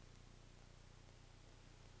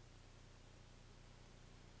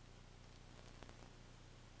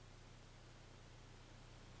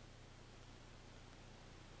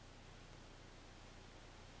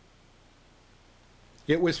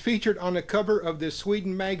 It was featured on the cover of this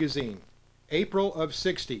Sweden magazine, April of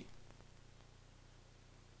 '60.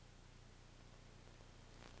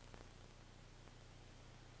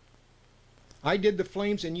 I did the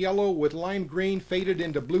flames in yellow with lime green faded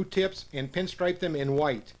into blue tips and pinstriped them in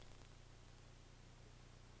white.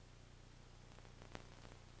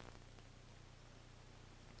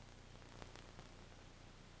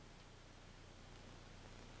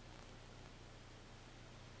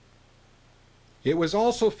 It was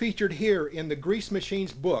also featured here in the Grease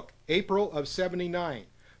Machines book, April of '79.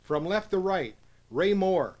 From left to right, Ray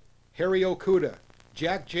Moore, Harry Okuda,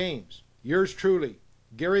 Jack James, yours truly,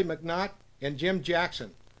 Gary McNaught, and Jim Jackson.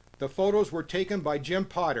 The photos were taken by Jim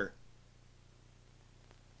Potter.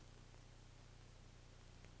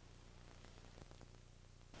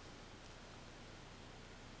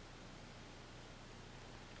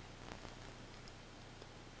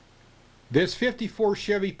 This '54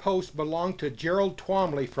 Chevy Post belonged to Gerald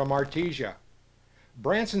Twomley from Artesia.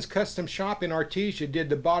 Branson's Custom Shop in Artesia did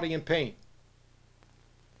the body and paint.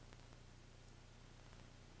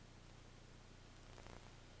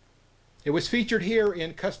 It was featured here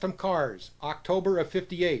in Custom Cars, October of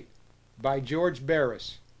 '58, by George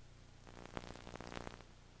Barris.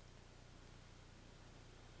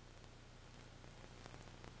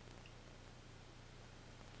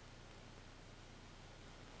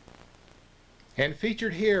 And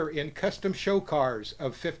featured here in Custom Show Cars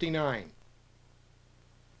of '59.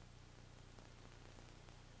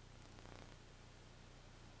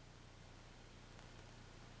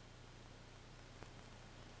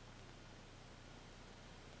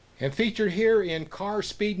 And featured here in Car,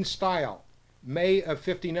 Speed and Style, May of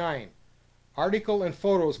 '59. Article and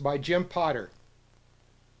photos by Jim Potter.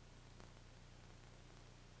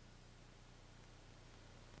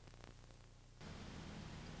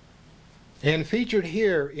 And featured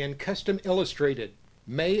here in Custom Illustrated,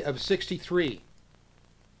 May of '63.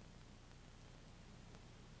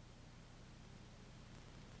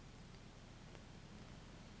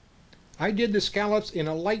 I did the scallops in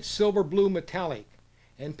a light silver blue metallic,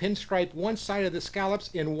 and pinstriped one side of the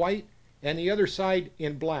scallops in white and the other side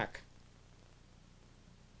in black.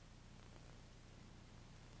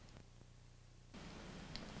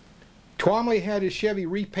 Twomley had his Chevy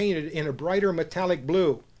repainted in a brighter metallic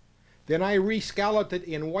blue. Then I re-scalloped it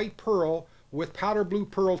in white pearl with powder blue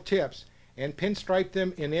pearl tips and pinstriped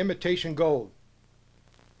them in imitation gold.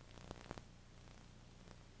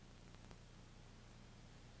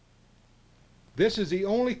 This is the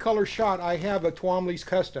only color shot I have of Twomley's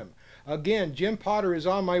Custom. Again, Jim Potter is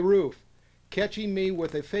on my roof, catching me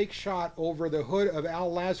with a fake shot over the hood of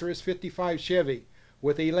Al Lazarus 55 Chevy,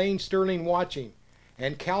 with Elaine Sterling watching,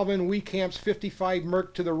 and Calvin Weekamp's 55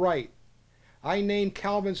 Merc to the right. I named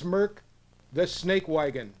Calvin's Merc the Snake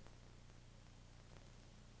Wagon.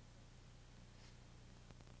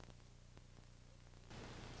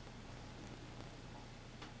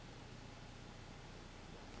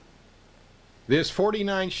 This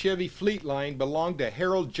 49 Chevy Fleetline belonged to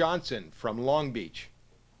Harold Johnson from Long Beach.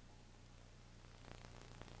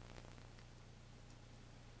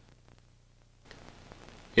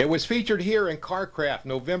 It was featured here in Carcraft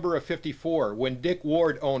November of '54 when Dick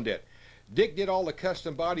Ward owned it. Dick did all the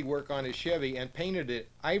custom bodywork on his Chevy and painted it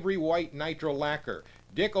ivory white nitro lacquer.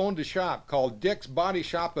 Dick owned a shop called Dick's Body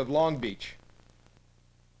Shop of Long Beach.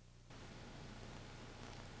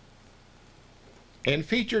 And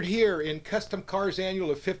featured here in Custom Cars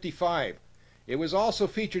Annual of '55. It was also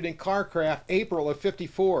featured in Carcraft April of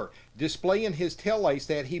 '54, displaying his taillights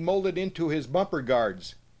that he molded into his bumper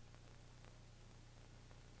guards.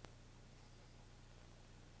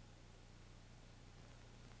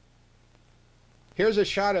 Here's a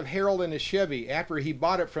shot of Harold in his Chevy after he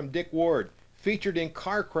bought it from Dick Ward, featured in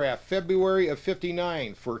Carcraft February of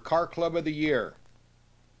 '59 for Car Club of the Year.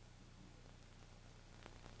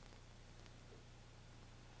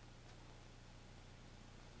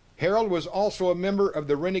 Harold was also a member of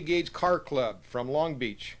the Renegades Car Club from Long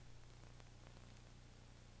Beach.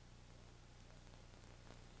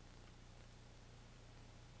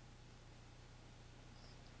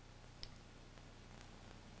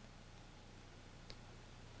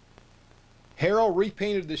 Harold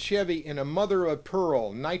repainted the Chevy in a mother of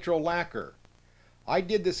pearl nitro lacquer. I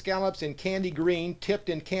did the scallops in candy green, tipped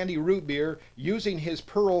in candy root beer, using his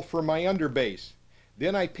pearl for my underbase.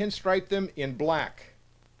 Then I pinstriped them in black.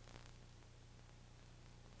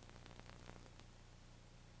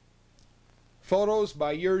 Photos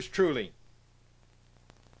by yours truly.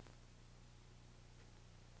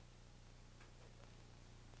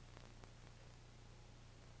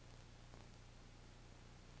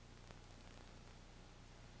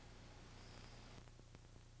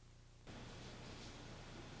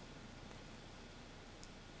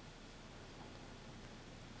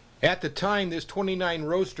 At the time, this 29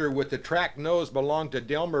 Roadster with the track nose belonged to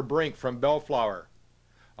Delmer Brink from Bellflower,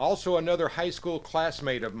 also another high school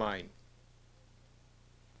classmate of mine.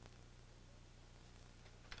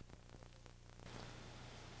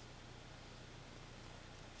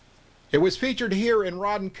 It was featured here in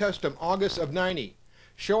Rod and Custom August of '90,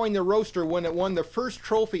 showing the Roadster when it won the first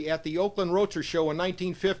trophy at the Oakland Roadster Show in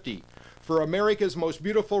 1950 for America's Most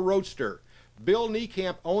Beautiful Roadster. Bill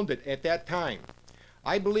Niekamp owned it at that time.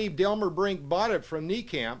 I believe Delmer Brink bought it from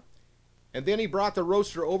Niekamp, and then he brought the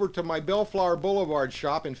Roadster over to my Bellflower Boulevard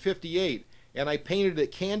shop in '58, and I painted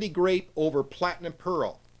it candy grape over platinum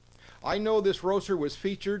pearl. I know this Roadster was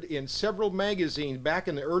featured in several magazines back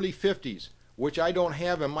in the early '50s, which I don't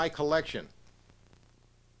have in my collection.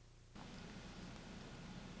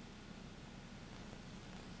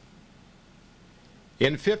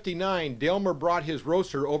 In '59, Delmer brought his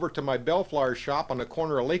Roadster over to my Bellflower shop on the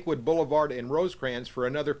corner of Lakewood Boulevard and Rosecrans for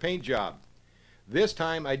another paint job. This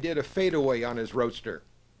time I did a fadeaway on his Roadster.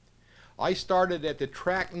 I started at the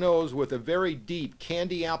track nose with a very deep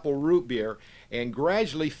candy apple root beer and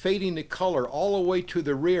gradually fading the color all the way to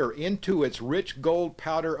the rear into its rich gold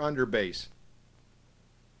powder underbase.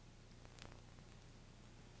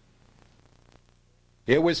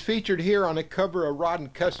 It was featured here on the cover of Rod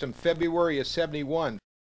and Custom February of '71,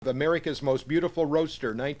 America's Most Beautiful Roadster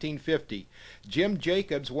 1950. Jim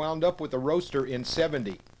Jacobs wound up with the Roadster in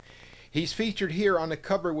 '70. He's featured here on the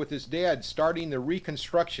cover with his dad starting the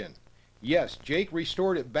reconstruction. Yes, Jake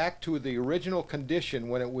restored it back to the original condition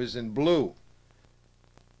when it was in blue.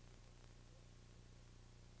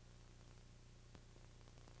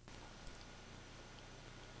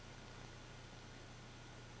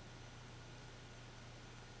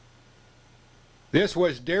 This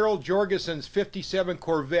was Daryl Jorgensen's '57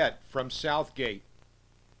 Corvette from Southgate.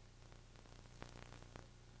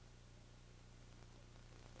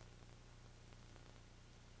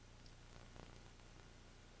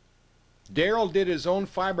 Daryl did his own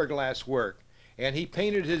fiberglass work, and he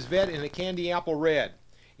painted his Vet in a candy apple red.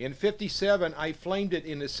 In '57, I flamed it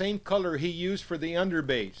in the same color he used for the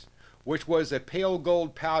underbase, which was a pale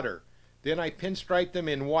gold powder. Then I pinstriped them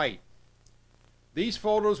in white. These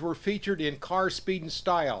photos were featured in Car, Speed and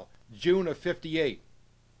Style, June of '58.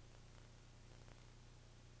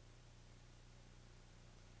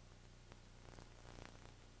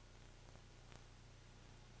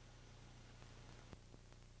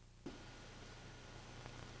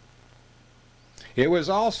 It was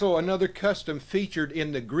also another custom featured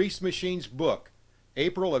in the Grease Machines book,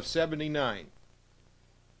 April of '79.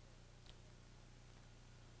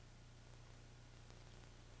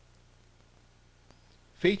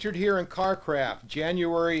 Featured here in Carcraft,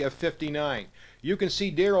 January of '59. You can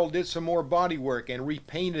see Daryl did some more body work and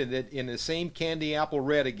repainted it in the same candy apple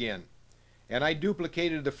red again. And I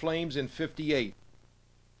duplicated the flames in '58.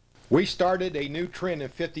 We started a new trend in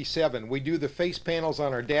 '57. We do the face panels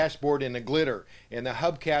on our dashboard in the glitter and the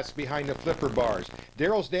hubcaps behind the flipper bars.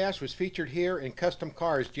 Daryl's dash was featured here in Custom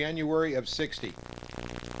Cars, January of '60.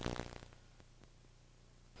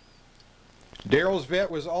 Daryl's Vet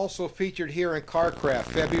was also featured here in Carcraft,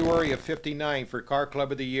 February of '59 for Car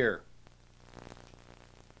Club of the Year.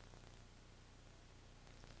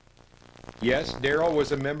 Yes, Daryl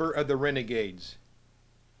was a member of the Renegades.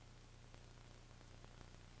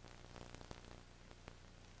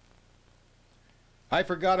 I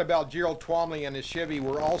forgot about Gerald Twomley and his Chevy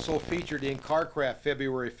were also featured in Carcraft,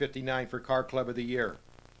 February of '59 for Car Club of the Year.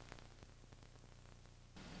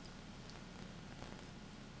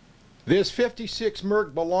 This '56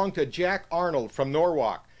 Merc belonged to Jack Arnold from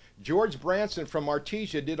Norwalk. George Branson from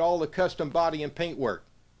Artesia did all the custom body and paint work.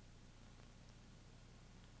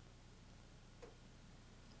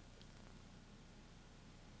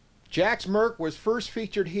 Jack's Merc was first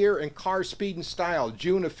featured here in Car, Speed and Style,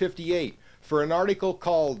 June of '58 for an article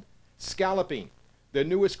called Scalloping, the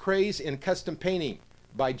Newest Craze in Custom Painting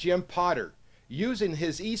by Jim Potter, using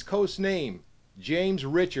his East Coast name, James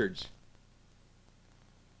Richards.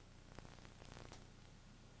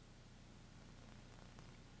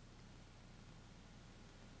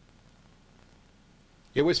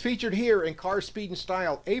 It was featured here in Car, Speed and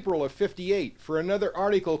Style, April of '58 for another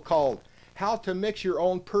article called How to Mix Your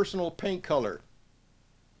Own Personal Paint Color.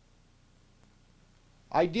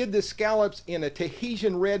 I did the scallops in a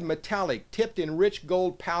Tahitian red metallic tipped in rich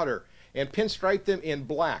gold powder and pinstriped them in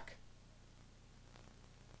black.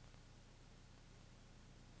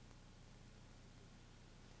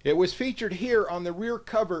 It was featured here on the rear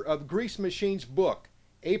cover of Grease Machines book,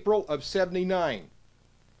 April of '79.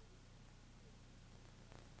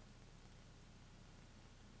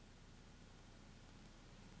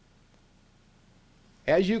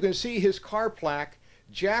 As you can see his car plaque,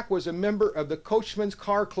 Jack was a member of the Coachman's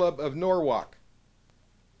Car Club of Norwalk.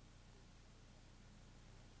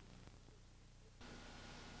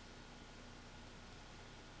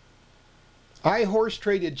 I horse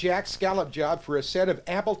traded Jack's scallop job for a set of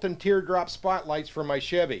Appleton teardrop spotlights for my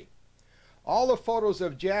Chevy. All the photos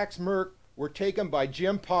of Jack's Merc were taken by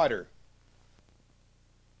Jim Potter.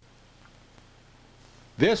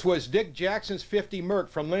 This was Dick Jackson's '50 Merc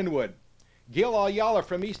from Linwood. Gil Ayala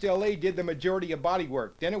from East LA did the majority of body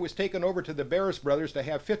work. Then it was taken over to the Barris brothers to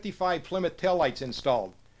have 55 Plymouth taillights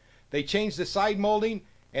installed. They changed the side molding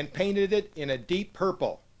and painted it in a deep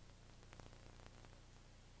purple.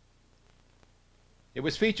 It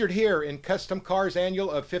was featured here in Custom Cars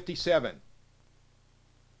Annual of '57.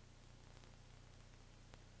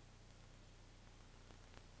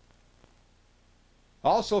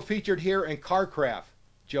 Also featured here in Carcraft,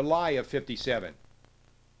 July of '57.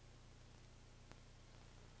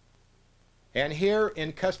 And here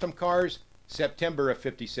in Custom Cars, September of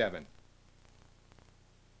 '57.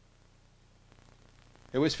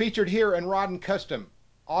 It was featured here in Rod and Custom,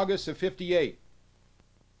 August of '58.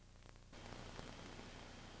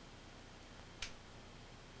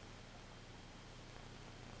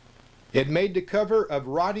 It made the cover of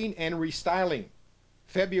Rodding and Restyling,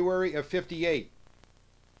 February of '58.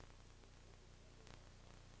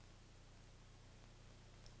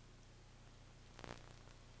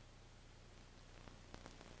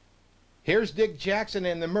 Here's Dick Jackson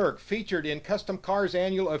and the Merc, featured in Custom Cars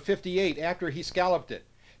Annual of '58 after he scalloped it.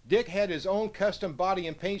 Dick had his own custom body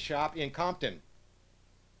and paint shop in Compton.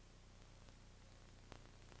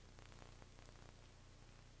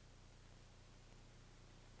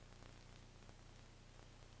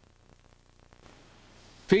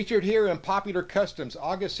 Featured here in Popular Customs,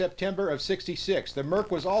 August-September of '66. The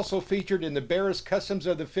Merc was also featured in the Barris Customs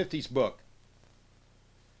of the '50s book.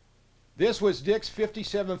 This was Dick's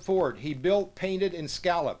 '57 Ford. He built, painted, and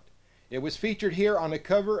scalloped. It was featured here on the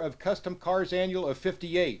cover of Custom Cars Annual of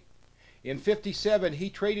 '58. In '57, he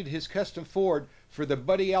traded his custom Ford for the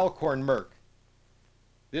Buddy Alcorn Merc.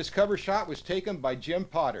 This cover shot was taken by Jim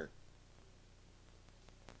Potter.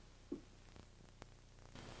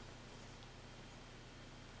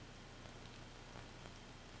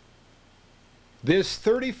 This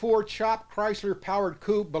 34 chop Chrysler powered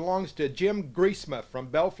coupe belongs to Jim Griesma from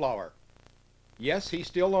Bellflower. Yes, he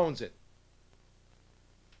still owns it.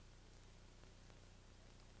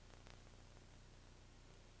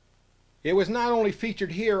 It was not only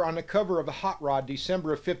featured here on the cover of the Hot Rod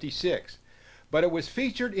December of '56, but it was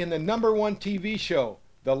featured in the #1 TV show,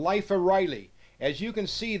 The Life of Riley. As you can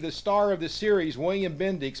see, the star of the series, William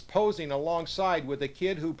Bendix, posing alongside with the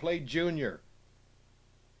kid who played Junior.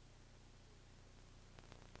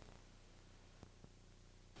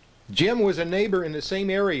 Jim was a neighbor in the same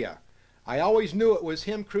area. I always knew it was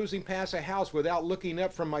him cruising past a house without looking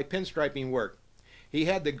up from my pinstriping work. He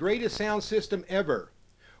had the greatest sound system ever,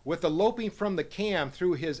 with the loping from the cam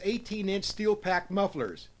through his 18-inch steel-packed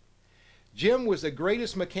mufflers. Jim was the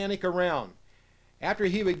greatest mechanic around. After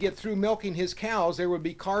he would get through milking his cows, there would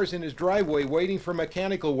be cars in his driveway waiting for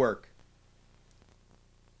mechanical work.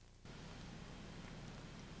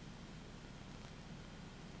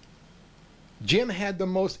 Jim had the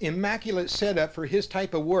most immaculate setup for his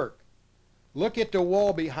type of work. Look at the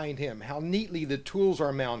wall behind him, how neatly the tools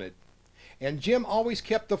are mounted. And Jim always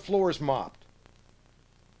kept the floors mopped.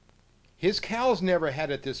 His cows never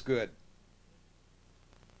had it this good.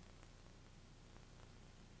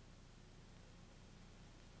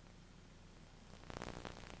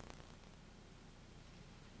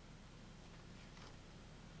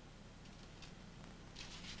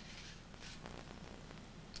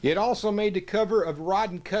 It also made the cover of Rod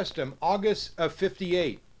and Custom, August of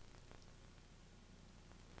 '58.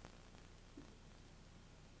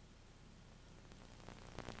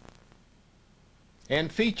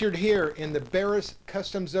 And featured here in the Barris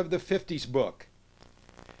Customs of the '50s book.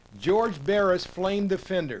 George Barris flamed the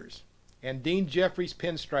fenders, and Dean Jeffries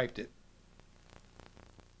pinstriped it.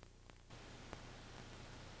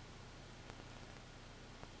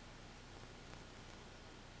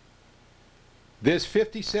 This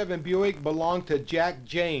 '57 Buick belonged to Jack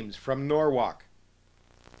James from Norwalk.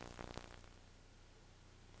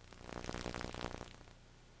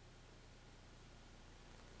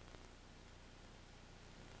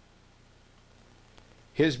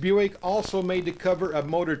 His Buick also made the cover of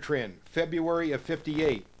Motor Trend, February of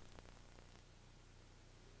 '58.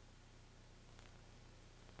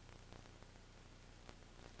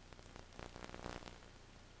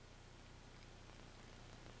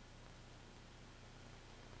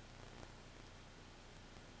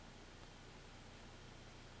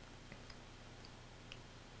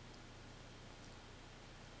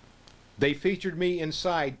 They featured me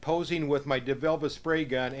inside posing with my DeVelva spray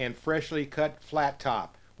gun and freshly cut flat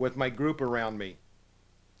top with my group around me.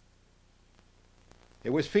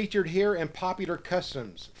 It was featured here in Popular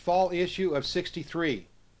Customs, fall issue of '63.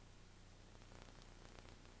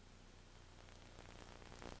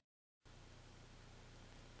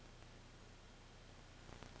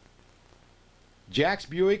 Jack's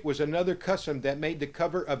Buick was another custom that made the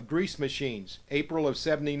cover of Grease Machines, April of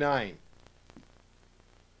 '79.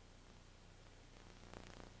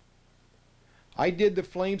 I did the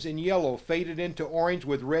flames in yellow, faded into orange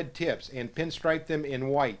with red tips, and pinstriped them in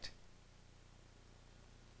white.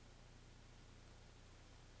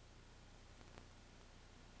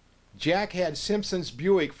 Jack had Simpson's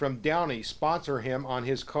Buick from Downey sponsor him on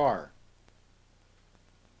his car.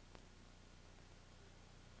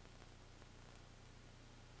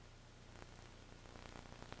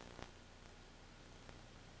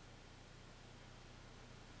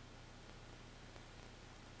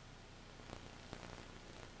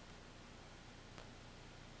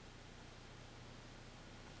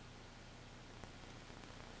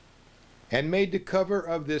 And made the cover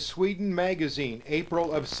of this Sweden magazine,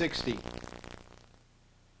 April of '60.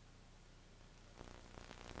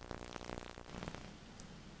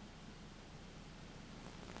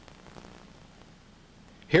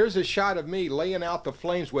 Here's a shot of me laying out the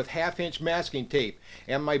flames with 1/2-inch masking tape,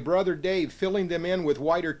 and my brother Dave filling them in with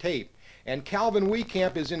whiter tape. And Calvin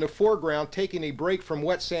Weekamp is in the foreground taking a break from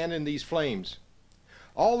wet sand in these flames.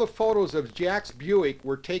 All the photos of Jack's Buick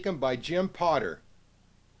were taken by Jim Potter.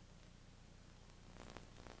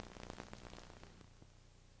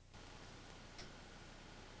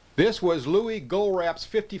 This was Louis Gullrap's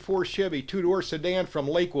 '54 Chevy two-door sedan from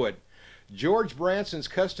Lakewood. George Branson's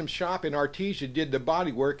custom shop in Artesia did the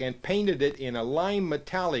bodywork and painted it in a lime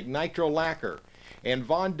metallic nitro lacquer, and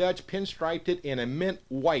Von Dutch pinstriped it in a mint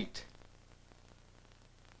white.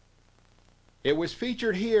 It was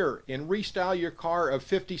featured here in Restyle Your Car of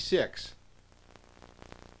 '56.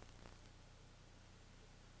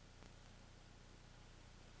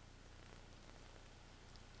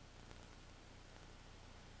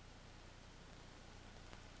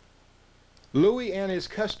 Louis and his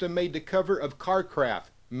custom made the cover of Carcraft,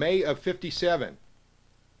 May of '57.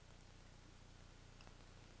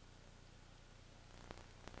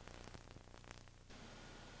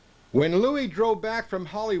 When Louis drove back from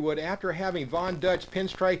Hollywood after having Von Dutch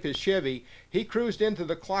pinstripe his Chevy, he cruised into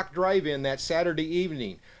the Clock Drive-In that Saturday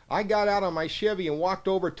evening. I got out on my Chevy and walked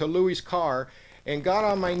over to Louis' car and got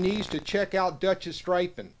on my knees to check out Dutch's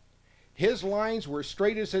striping. His lines were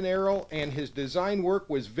straight as an arrow and his design work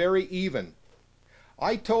was very even.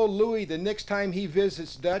 I told Louis the next time he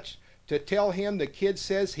visits Dutch to tell him the kid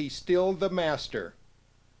says he's still the master.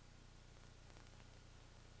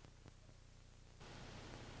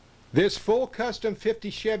 This full custom 50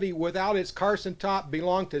 Chevy without its Carson top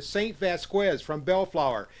belonged to St. Vasquez from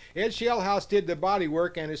Bellflower. Ed Shellhouse did the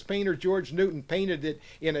bodywork and his painter George Newton painted it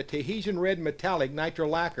in a Tahitian red metallic nitro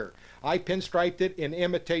lacquer. I pinstriped it in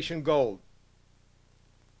imitation gold.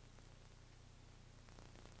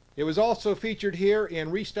 It was also featured here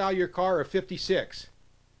in Restyle Your Car of '56.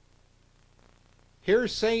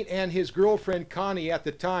 Here's Saint and his girlfriend Connie at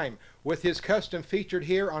the time, with his custom featured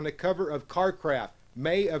here on the cover of Carcraft,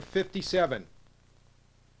 May of '57.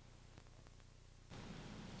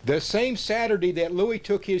 The same Saturday that Louis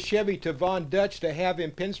took his Chevy to Von Dutch to have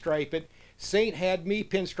him pinstripe it, Saint had me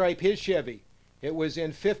pinstripe his Chevy. It was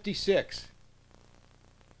in '56.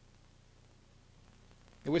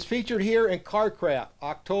 It was featured here in Carcraft,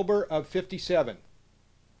 October of '57.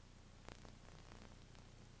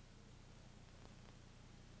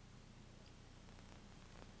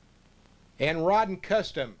 And Rodden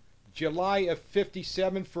Custom, July of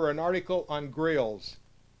 '57 for an article on grills.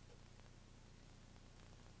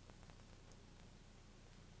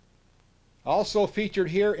 Also featured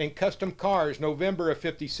here in Custom Cars, November of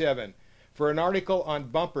 '57 for an article on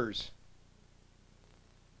bumpers.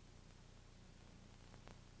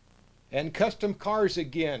 And Custom Cars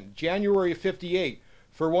again, January of '58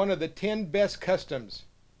 for one of the 10 best customs.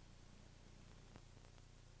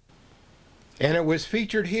 And it was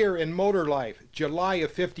featured here in Motor Life, July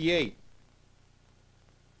of '58.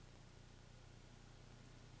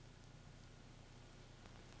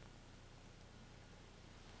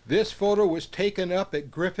 This photo was taken up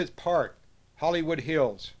at Griffith Park, Hollywood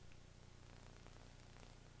Hills.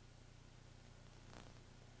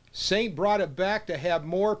 Saint brought it back to have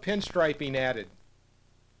more pinstriping added.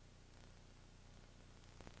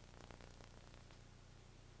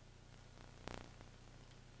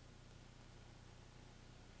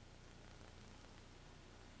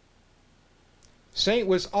 Saint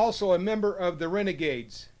was also a member of the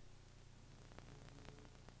Renegades.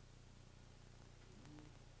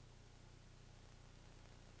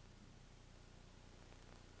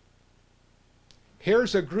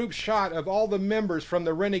 Here's a group shot of all the members from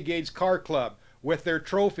the Renegades Car Club with their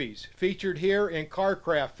trophies, featured here in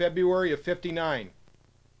Carcraft, February of '59.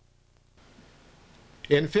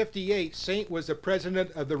 In '58, Saint was the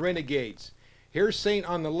president of the Renegades. Here's Saint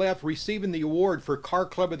on the left receiving the award for Car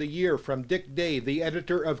Club of the Year from Dick Day, the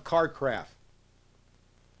editor of Carcraft.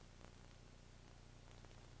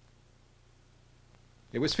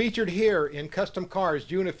 It was featured here in Custom Cars,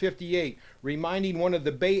 June of '58, reminding one of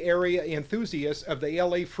the Bay Area enthusiasts of the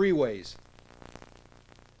LA freeways.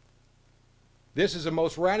 This is the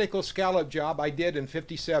most radical scallop job I did in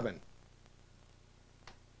 '57.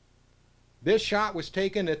 This shot was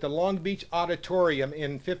taken at the Long Beach Auditorium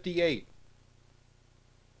in '58.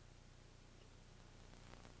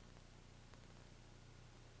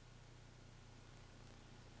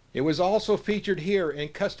 It was also featured here in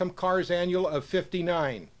Custom Cars Annual of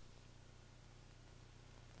 '59.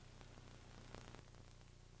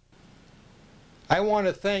 I want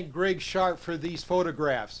to thank Greg Sharp for these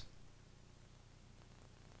photographs.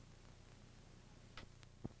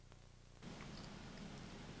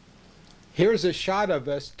 Here's a shot of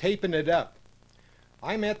us taping it up.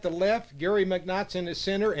 I'm at the left, Gary McNott's in the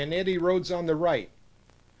center, and Eddie Rhodes on the right.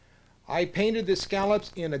 I painted the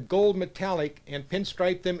scallops in a gold metallic and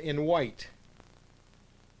pinstriped them in white.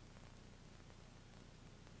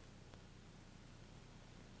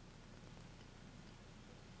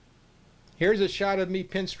 Here's a shot of me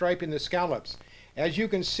pinstriping the scallops. As you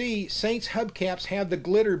can see, Saint's hubcaps have the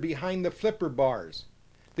glitter behind the flipper bars.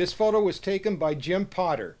 This photo was taken by Jim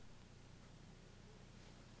Potter.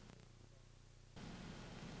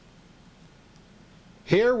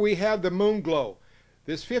 Here we have the moon glow.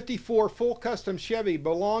 This '54 full custom Chevy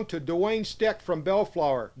belonged to Dwayne Steck from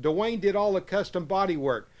Bellflower. Dwayne did all the custom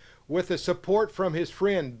bodywork with the support from his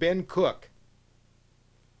friend Ben Cook.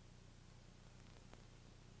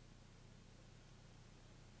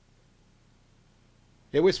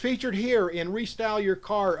 It was featured here in Restyle Your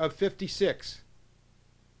Car of '56.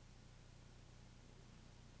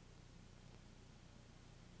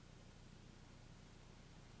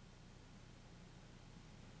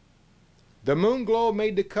 The Moonglow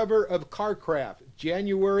made the cover of Carcraft,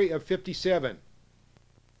 January of '57.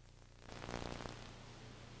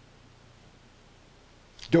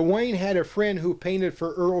 Dwayne had a friend who painted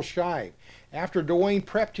for Earl Shive. After Dwayne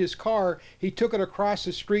prepped his car, he took it across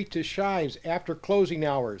the street to Shive's after closing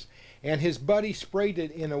hours, and his buddy sprayed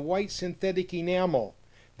it in a white synthetic enamel.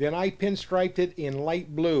 Then I pinstriped it in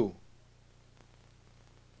light blue.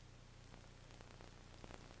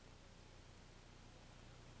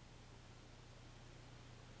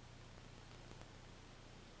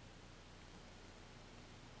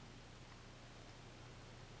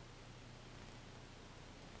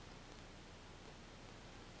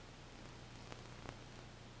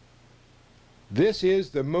 This is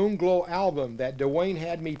the Moonglow album that Dwayne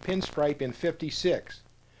had me pinstripe in '56.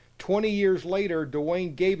 20 years later,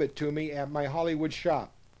 Dwayne gave it to me at my Hollywood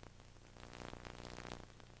shop.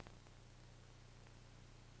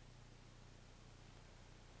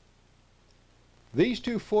 These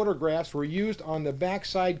two photographs were used on the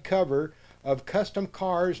backside cover of Custom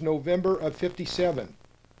Cars, November of '57.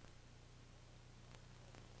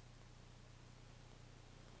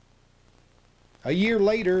 A year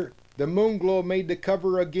later, the Moonglow made the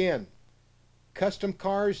cover again. Custom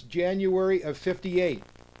Cars, January of '58.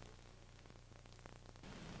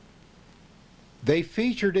 They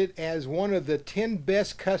featured it as one of the 10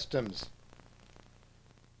 best customs.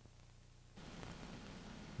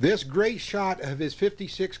 This great shot of his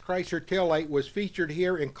 '56 Chrysler taillight was featured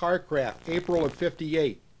here in Carcraft, April of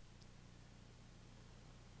 '58.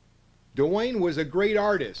 Dwayne was a great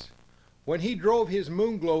artist. When he drove his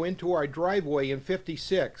Moonglow into our driveway in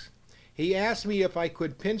 '56, he asked me if I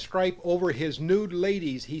could pinstripe over his nude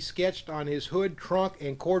ladies he sketched on his hood, trunk,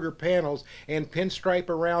 and quarter panels and pinstripe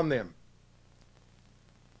around them.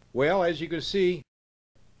 Well, as you can see,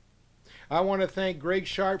 I want to thank Greg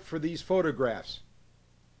Sharp for these photographs.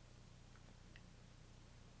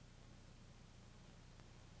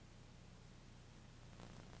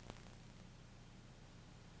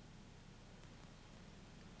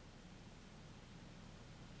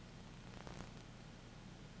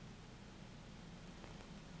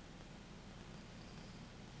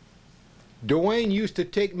 Dwayne used to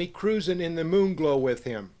take me cruising in the Moonglow with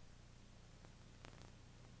him.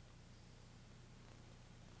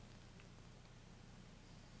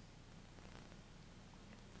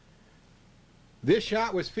 This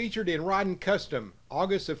shot was featured in Rodden Custom,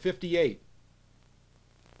 August of '58.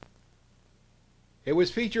 It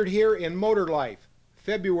was featured here in Motor Life,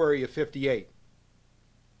 February of '58.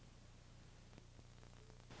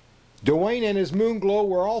 Dwayne and his Moonglow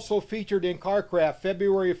were also featured in Carcraft,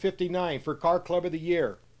 February of '59 for Car Club of the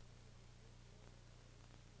Year.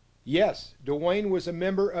 Yes, Dwayne was a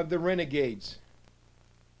member of the Renegades.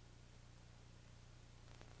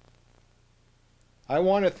 I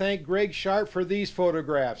want to thank Greg Sharp for these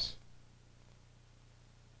photographs.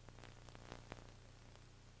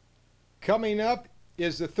 Coming up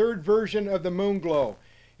is the third version of the Moonglow.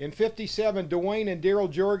 In '57, Dwayne and Daryl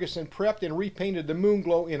Jorgensen prepped and repainted the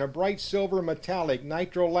Moonglow in a bright silver metallic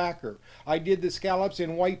nitro lacquer. I did the scallops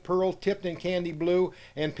in white pearl tipped in candy blue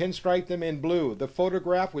and pinstriped them in blue. The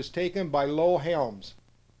photograph was taken by Lowell Helms.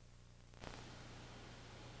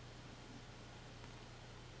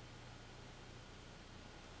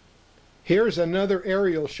 Here's another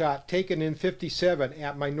aerial shot taken in '57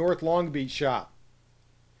 at my North Long Beach shop.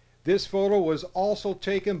 This photo was also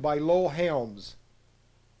taken by Lowell Helms.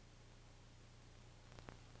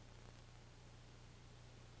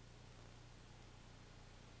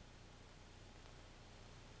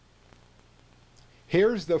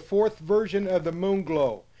 Here's the fourth version of the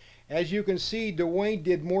Moonglow. As you can see, Dwayne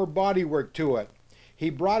did more bodywork to it. He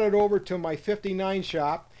brought it over to my '59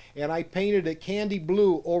 shop and I painted it candy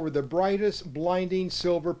blue over the brightest blinding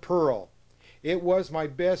silver pearl. It was my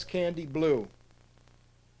best candy blue.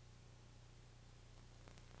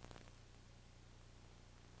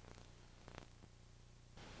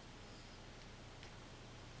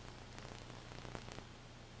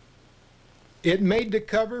 It made the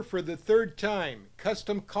cover for the third time,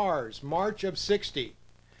 Custom Cars, March of '60.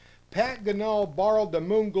 Pat Ganal borrowed the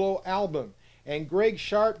Moonglow album, and Greg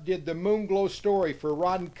Sharp did the Moonglow story for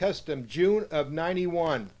Rodden Custom, June of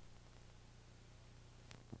 '91.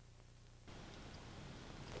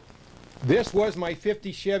 This was my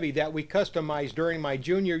 '50 Chevy that we customized during my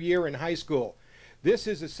junior year in high school. This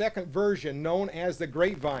is the second version, known as the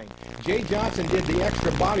Grapevine. Jay Johnson did the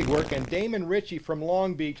extra bodywork, and Damon Ritchie from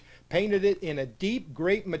Long Beach painted it in a deep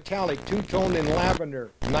grape metallic two-toned in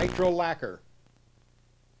lavender, nitro lacquer.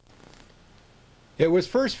 It was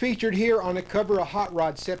first featured here on the cover of Hot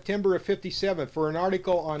Rod, September of '57, for an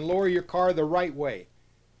article on Lower Your Car the Right Way.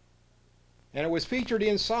 and it was featured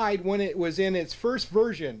inside when it was in its first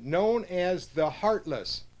version, known as the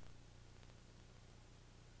Heartless.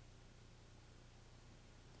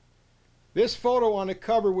 This photo on the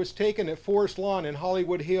cover was taken at Forest Lawn in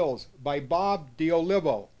Hollywood Hills by Bob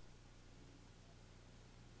DiOlivo.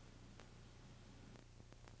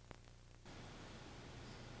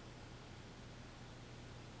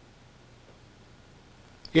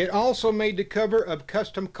 It also made the cover of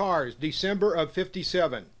Custom Cars, December of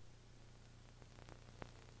 '57.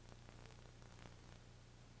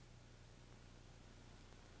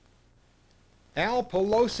 Al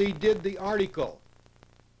Pelosi did the article.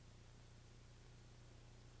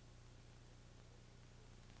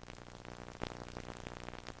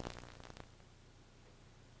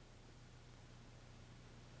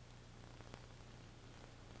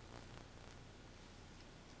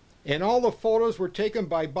 And all the photos were taken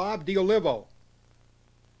by Bob DiOlivo.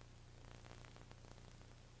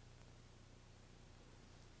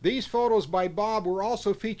 These photos by Bob were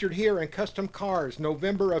also featured here in Custom Cars,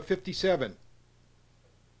 November of '57.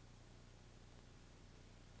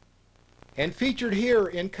 And featured here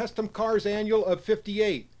in Custom Cars Annual of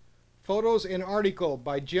 '58, photos and article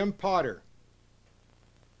by Jim Potter.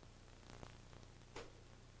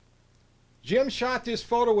 Jim shot this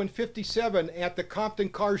photo in '57 at the Compton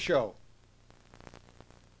Car Show.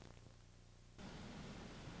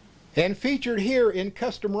 And featured here in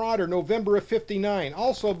Custom Rodder, November of '59,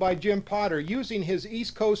 also by Jim Potter, using his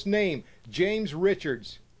East Coast name, James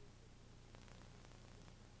Richards.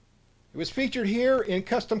 It was featured here in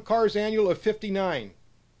Custom Cars Annual of '59.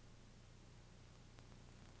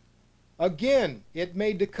 Again, it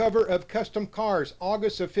made the cover of Custom Cars,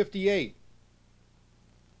 August of '58.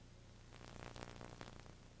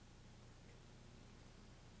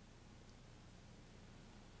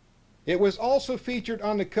 It was also featured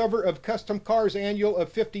on the cover of Custom Cars Annual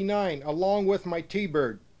of '59, along with my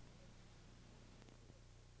T-Bird.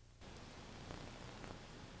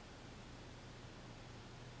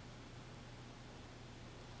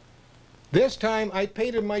 This time I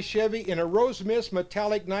painted my Chevy in a Rose Mist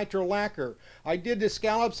metallic nitro lacquer. I did the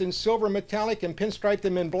scallops in silver metallic and pinstriped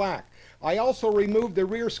them in black. I also removed the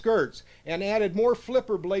rear skirts and added more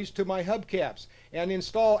flipper blades to my hubcaps and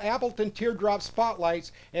installed Appleton teardrop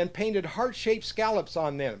spotlights and painted heart-shaped scallops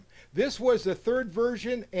on them. This was the third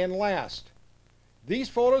version and last. These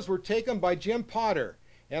photos were taken by Jim Potter,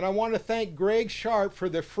 and I want to thank Greg Sharp for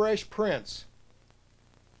the fresh prints.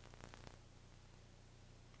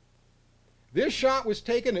 This shot was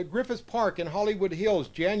taken at Griffith Park in Hollywood Hills,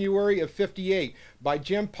 January of '58 by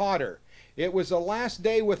Jim Potter. It was the last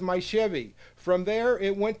day with my Chevy. From there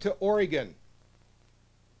it went to Oregon.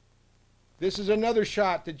 This is another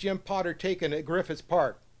shot that Jim Potter taken at Griffith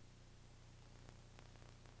Park.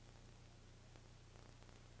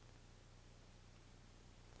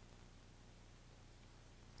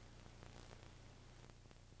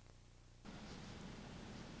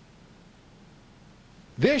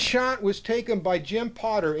 This shot was taken by Jim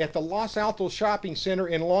Potter at the Los Altos Shopping Center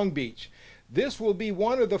in Long Beach. This will be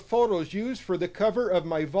one of the photos used for the cover of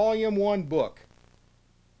my Volume 1 book.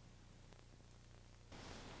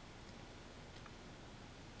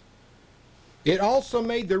 It also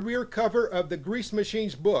made the rear cover of the Grease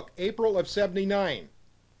Machines book, April of '79.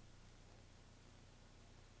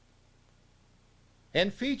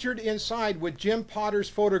 And featured inside with Jim Potter's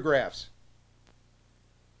photographs.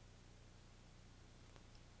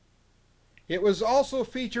 It was also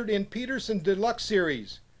featured in Peterson Deluxe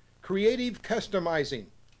Series, Creative Customizing.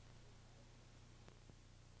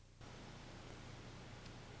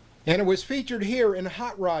 And it was featured here in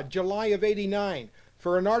Hot Rod, July of '89,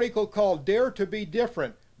 for an article called Dare to Be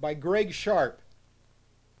Different by Greg Sharp.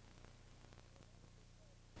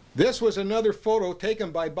 This was another photo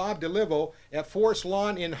taken by Bob DiOlivo at Forest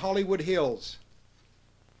Lawn in Hollywood Hills.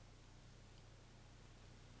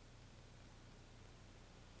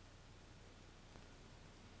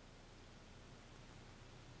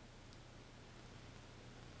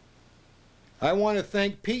 I want to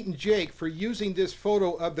thank Pete and Jake for using this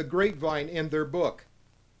photo of the grapevine in their book.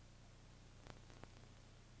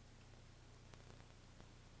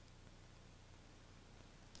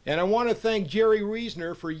 And I want to thank Jerry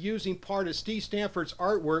Reisner for using part of Steve Stanford's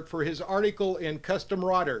artwork for his article in Custom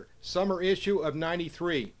Rodder, summer issue of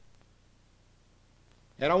 '93.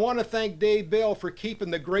 And I want to thank Dave Bell for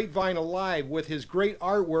keeping the grapevine alive with his great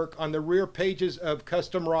artwork on the rear pages of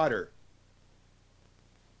Custom Rodder.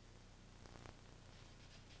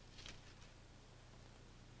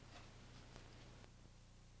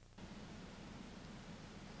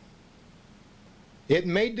 It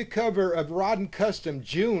made the cover of Rod & Custom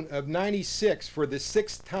June of '96 for the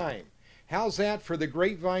 6th time. How's that for the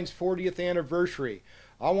Grapevine's 40th anniversary?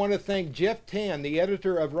 I want to thank Jeff Tan, the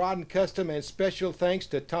editor of Rod and Custom, and special thanks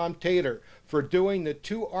to Tom Taylor for doing the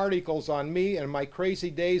 2 articles on me and my crazy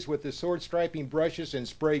days with the sword striping brushes and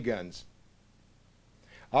spray guns.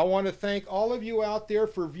 I want to thank all of you out there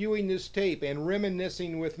for viewing this tape and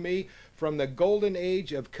reminiscing with me from the golden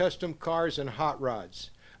age of custom cars and hot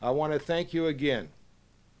rods. I want to thank you again.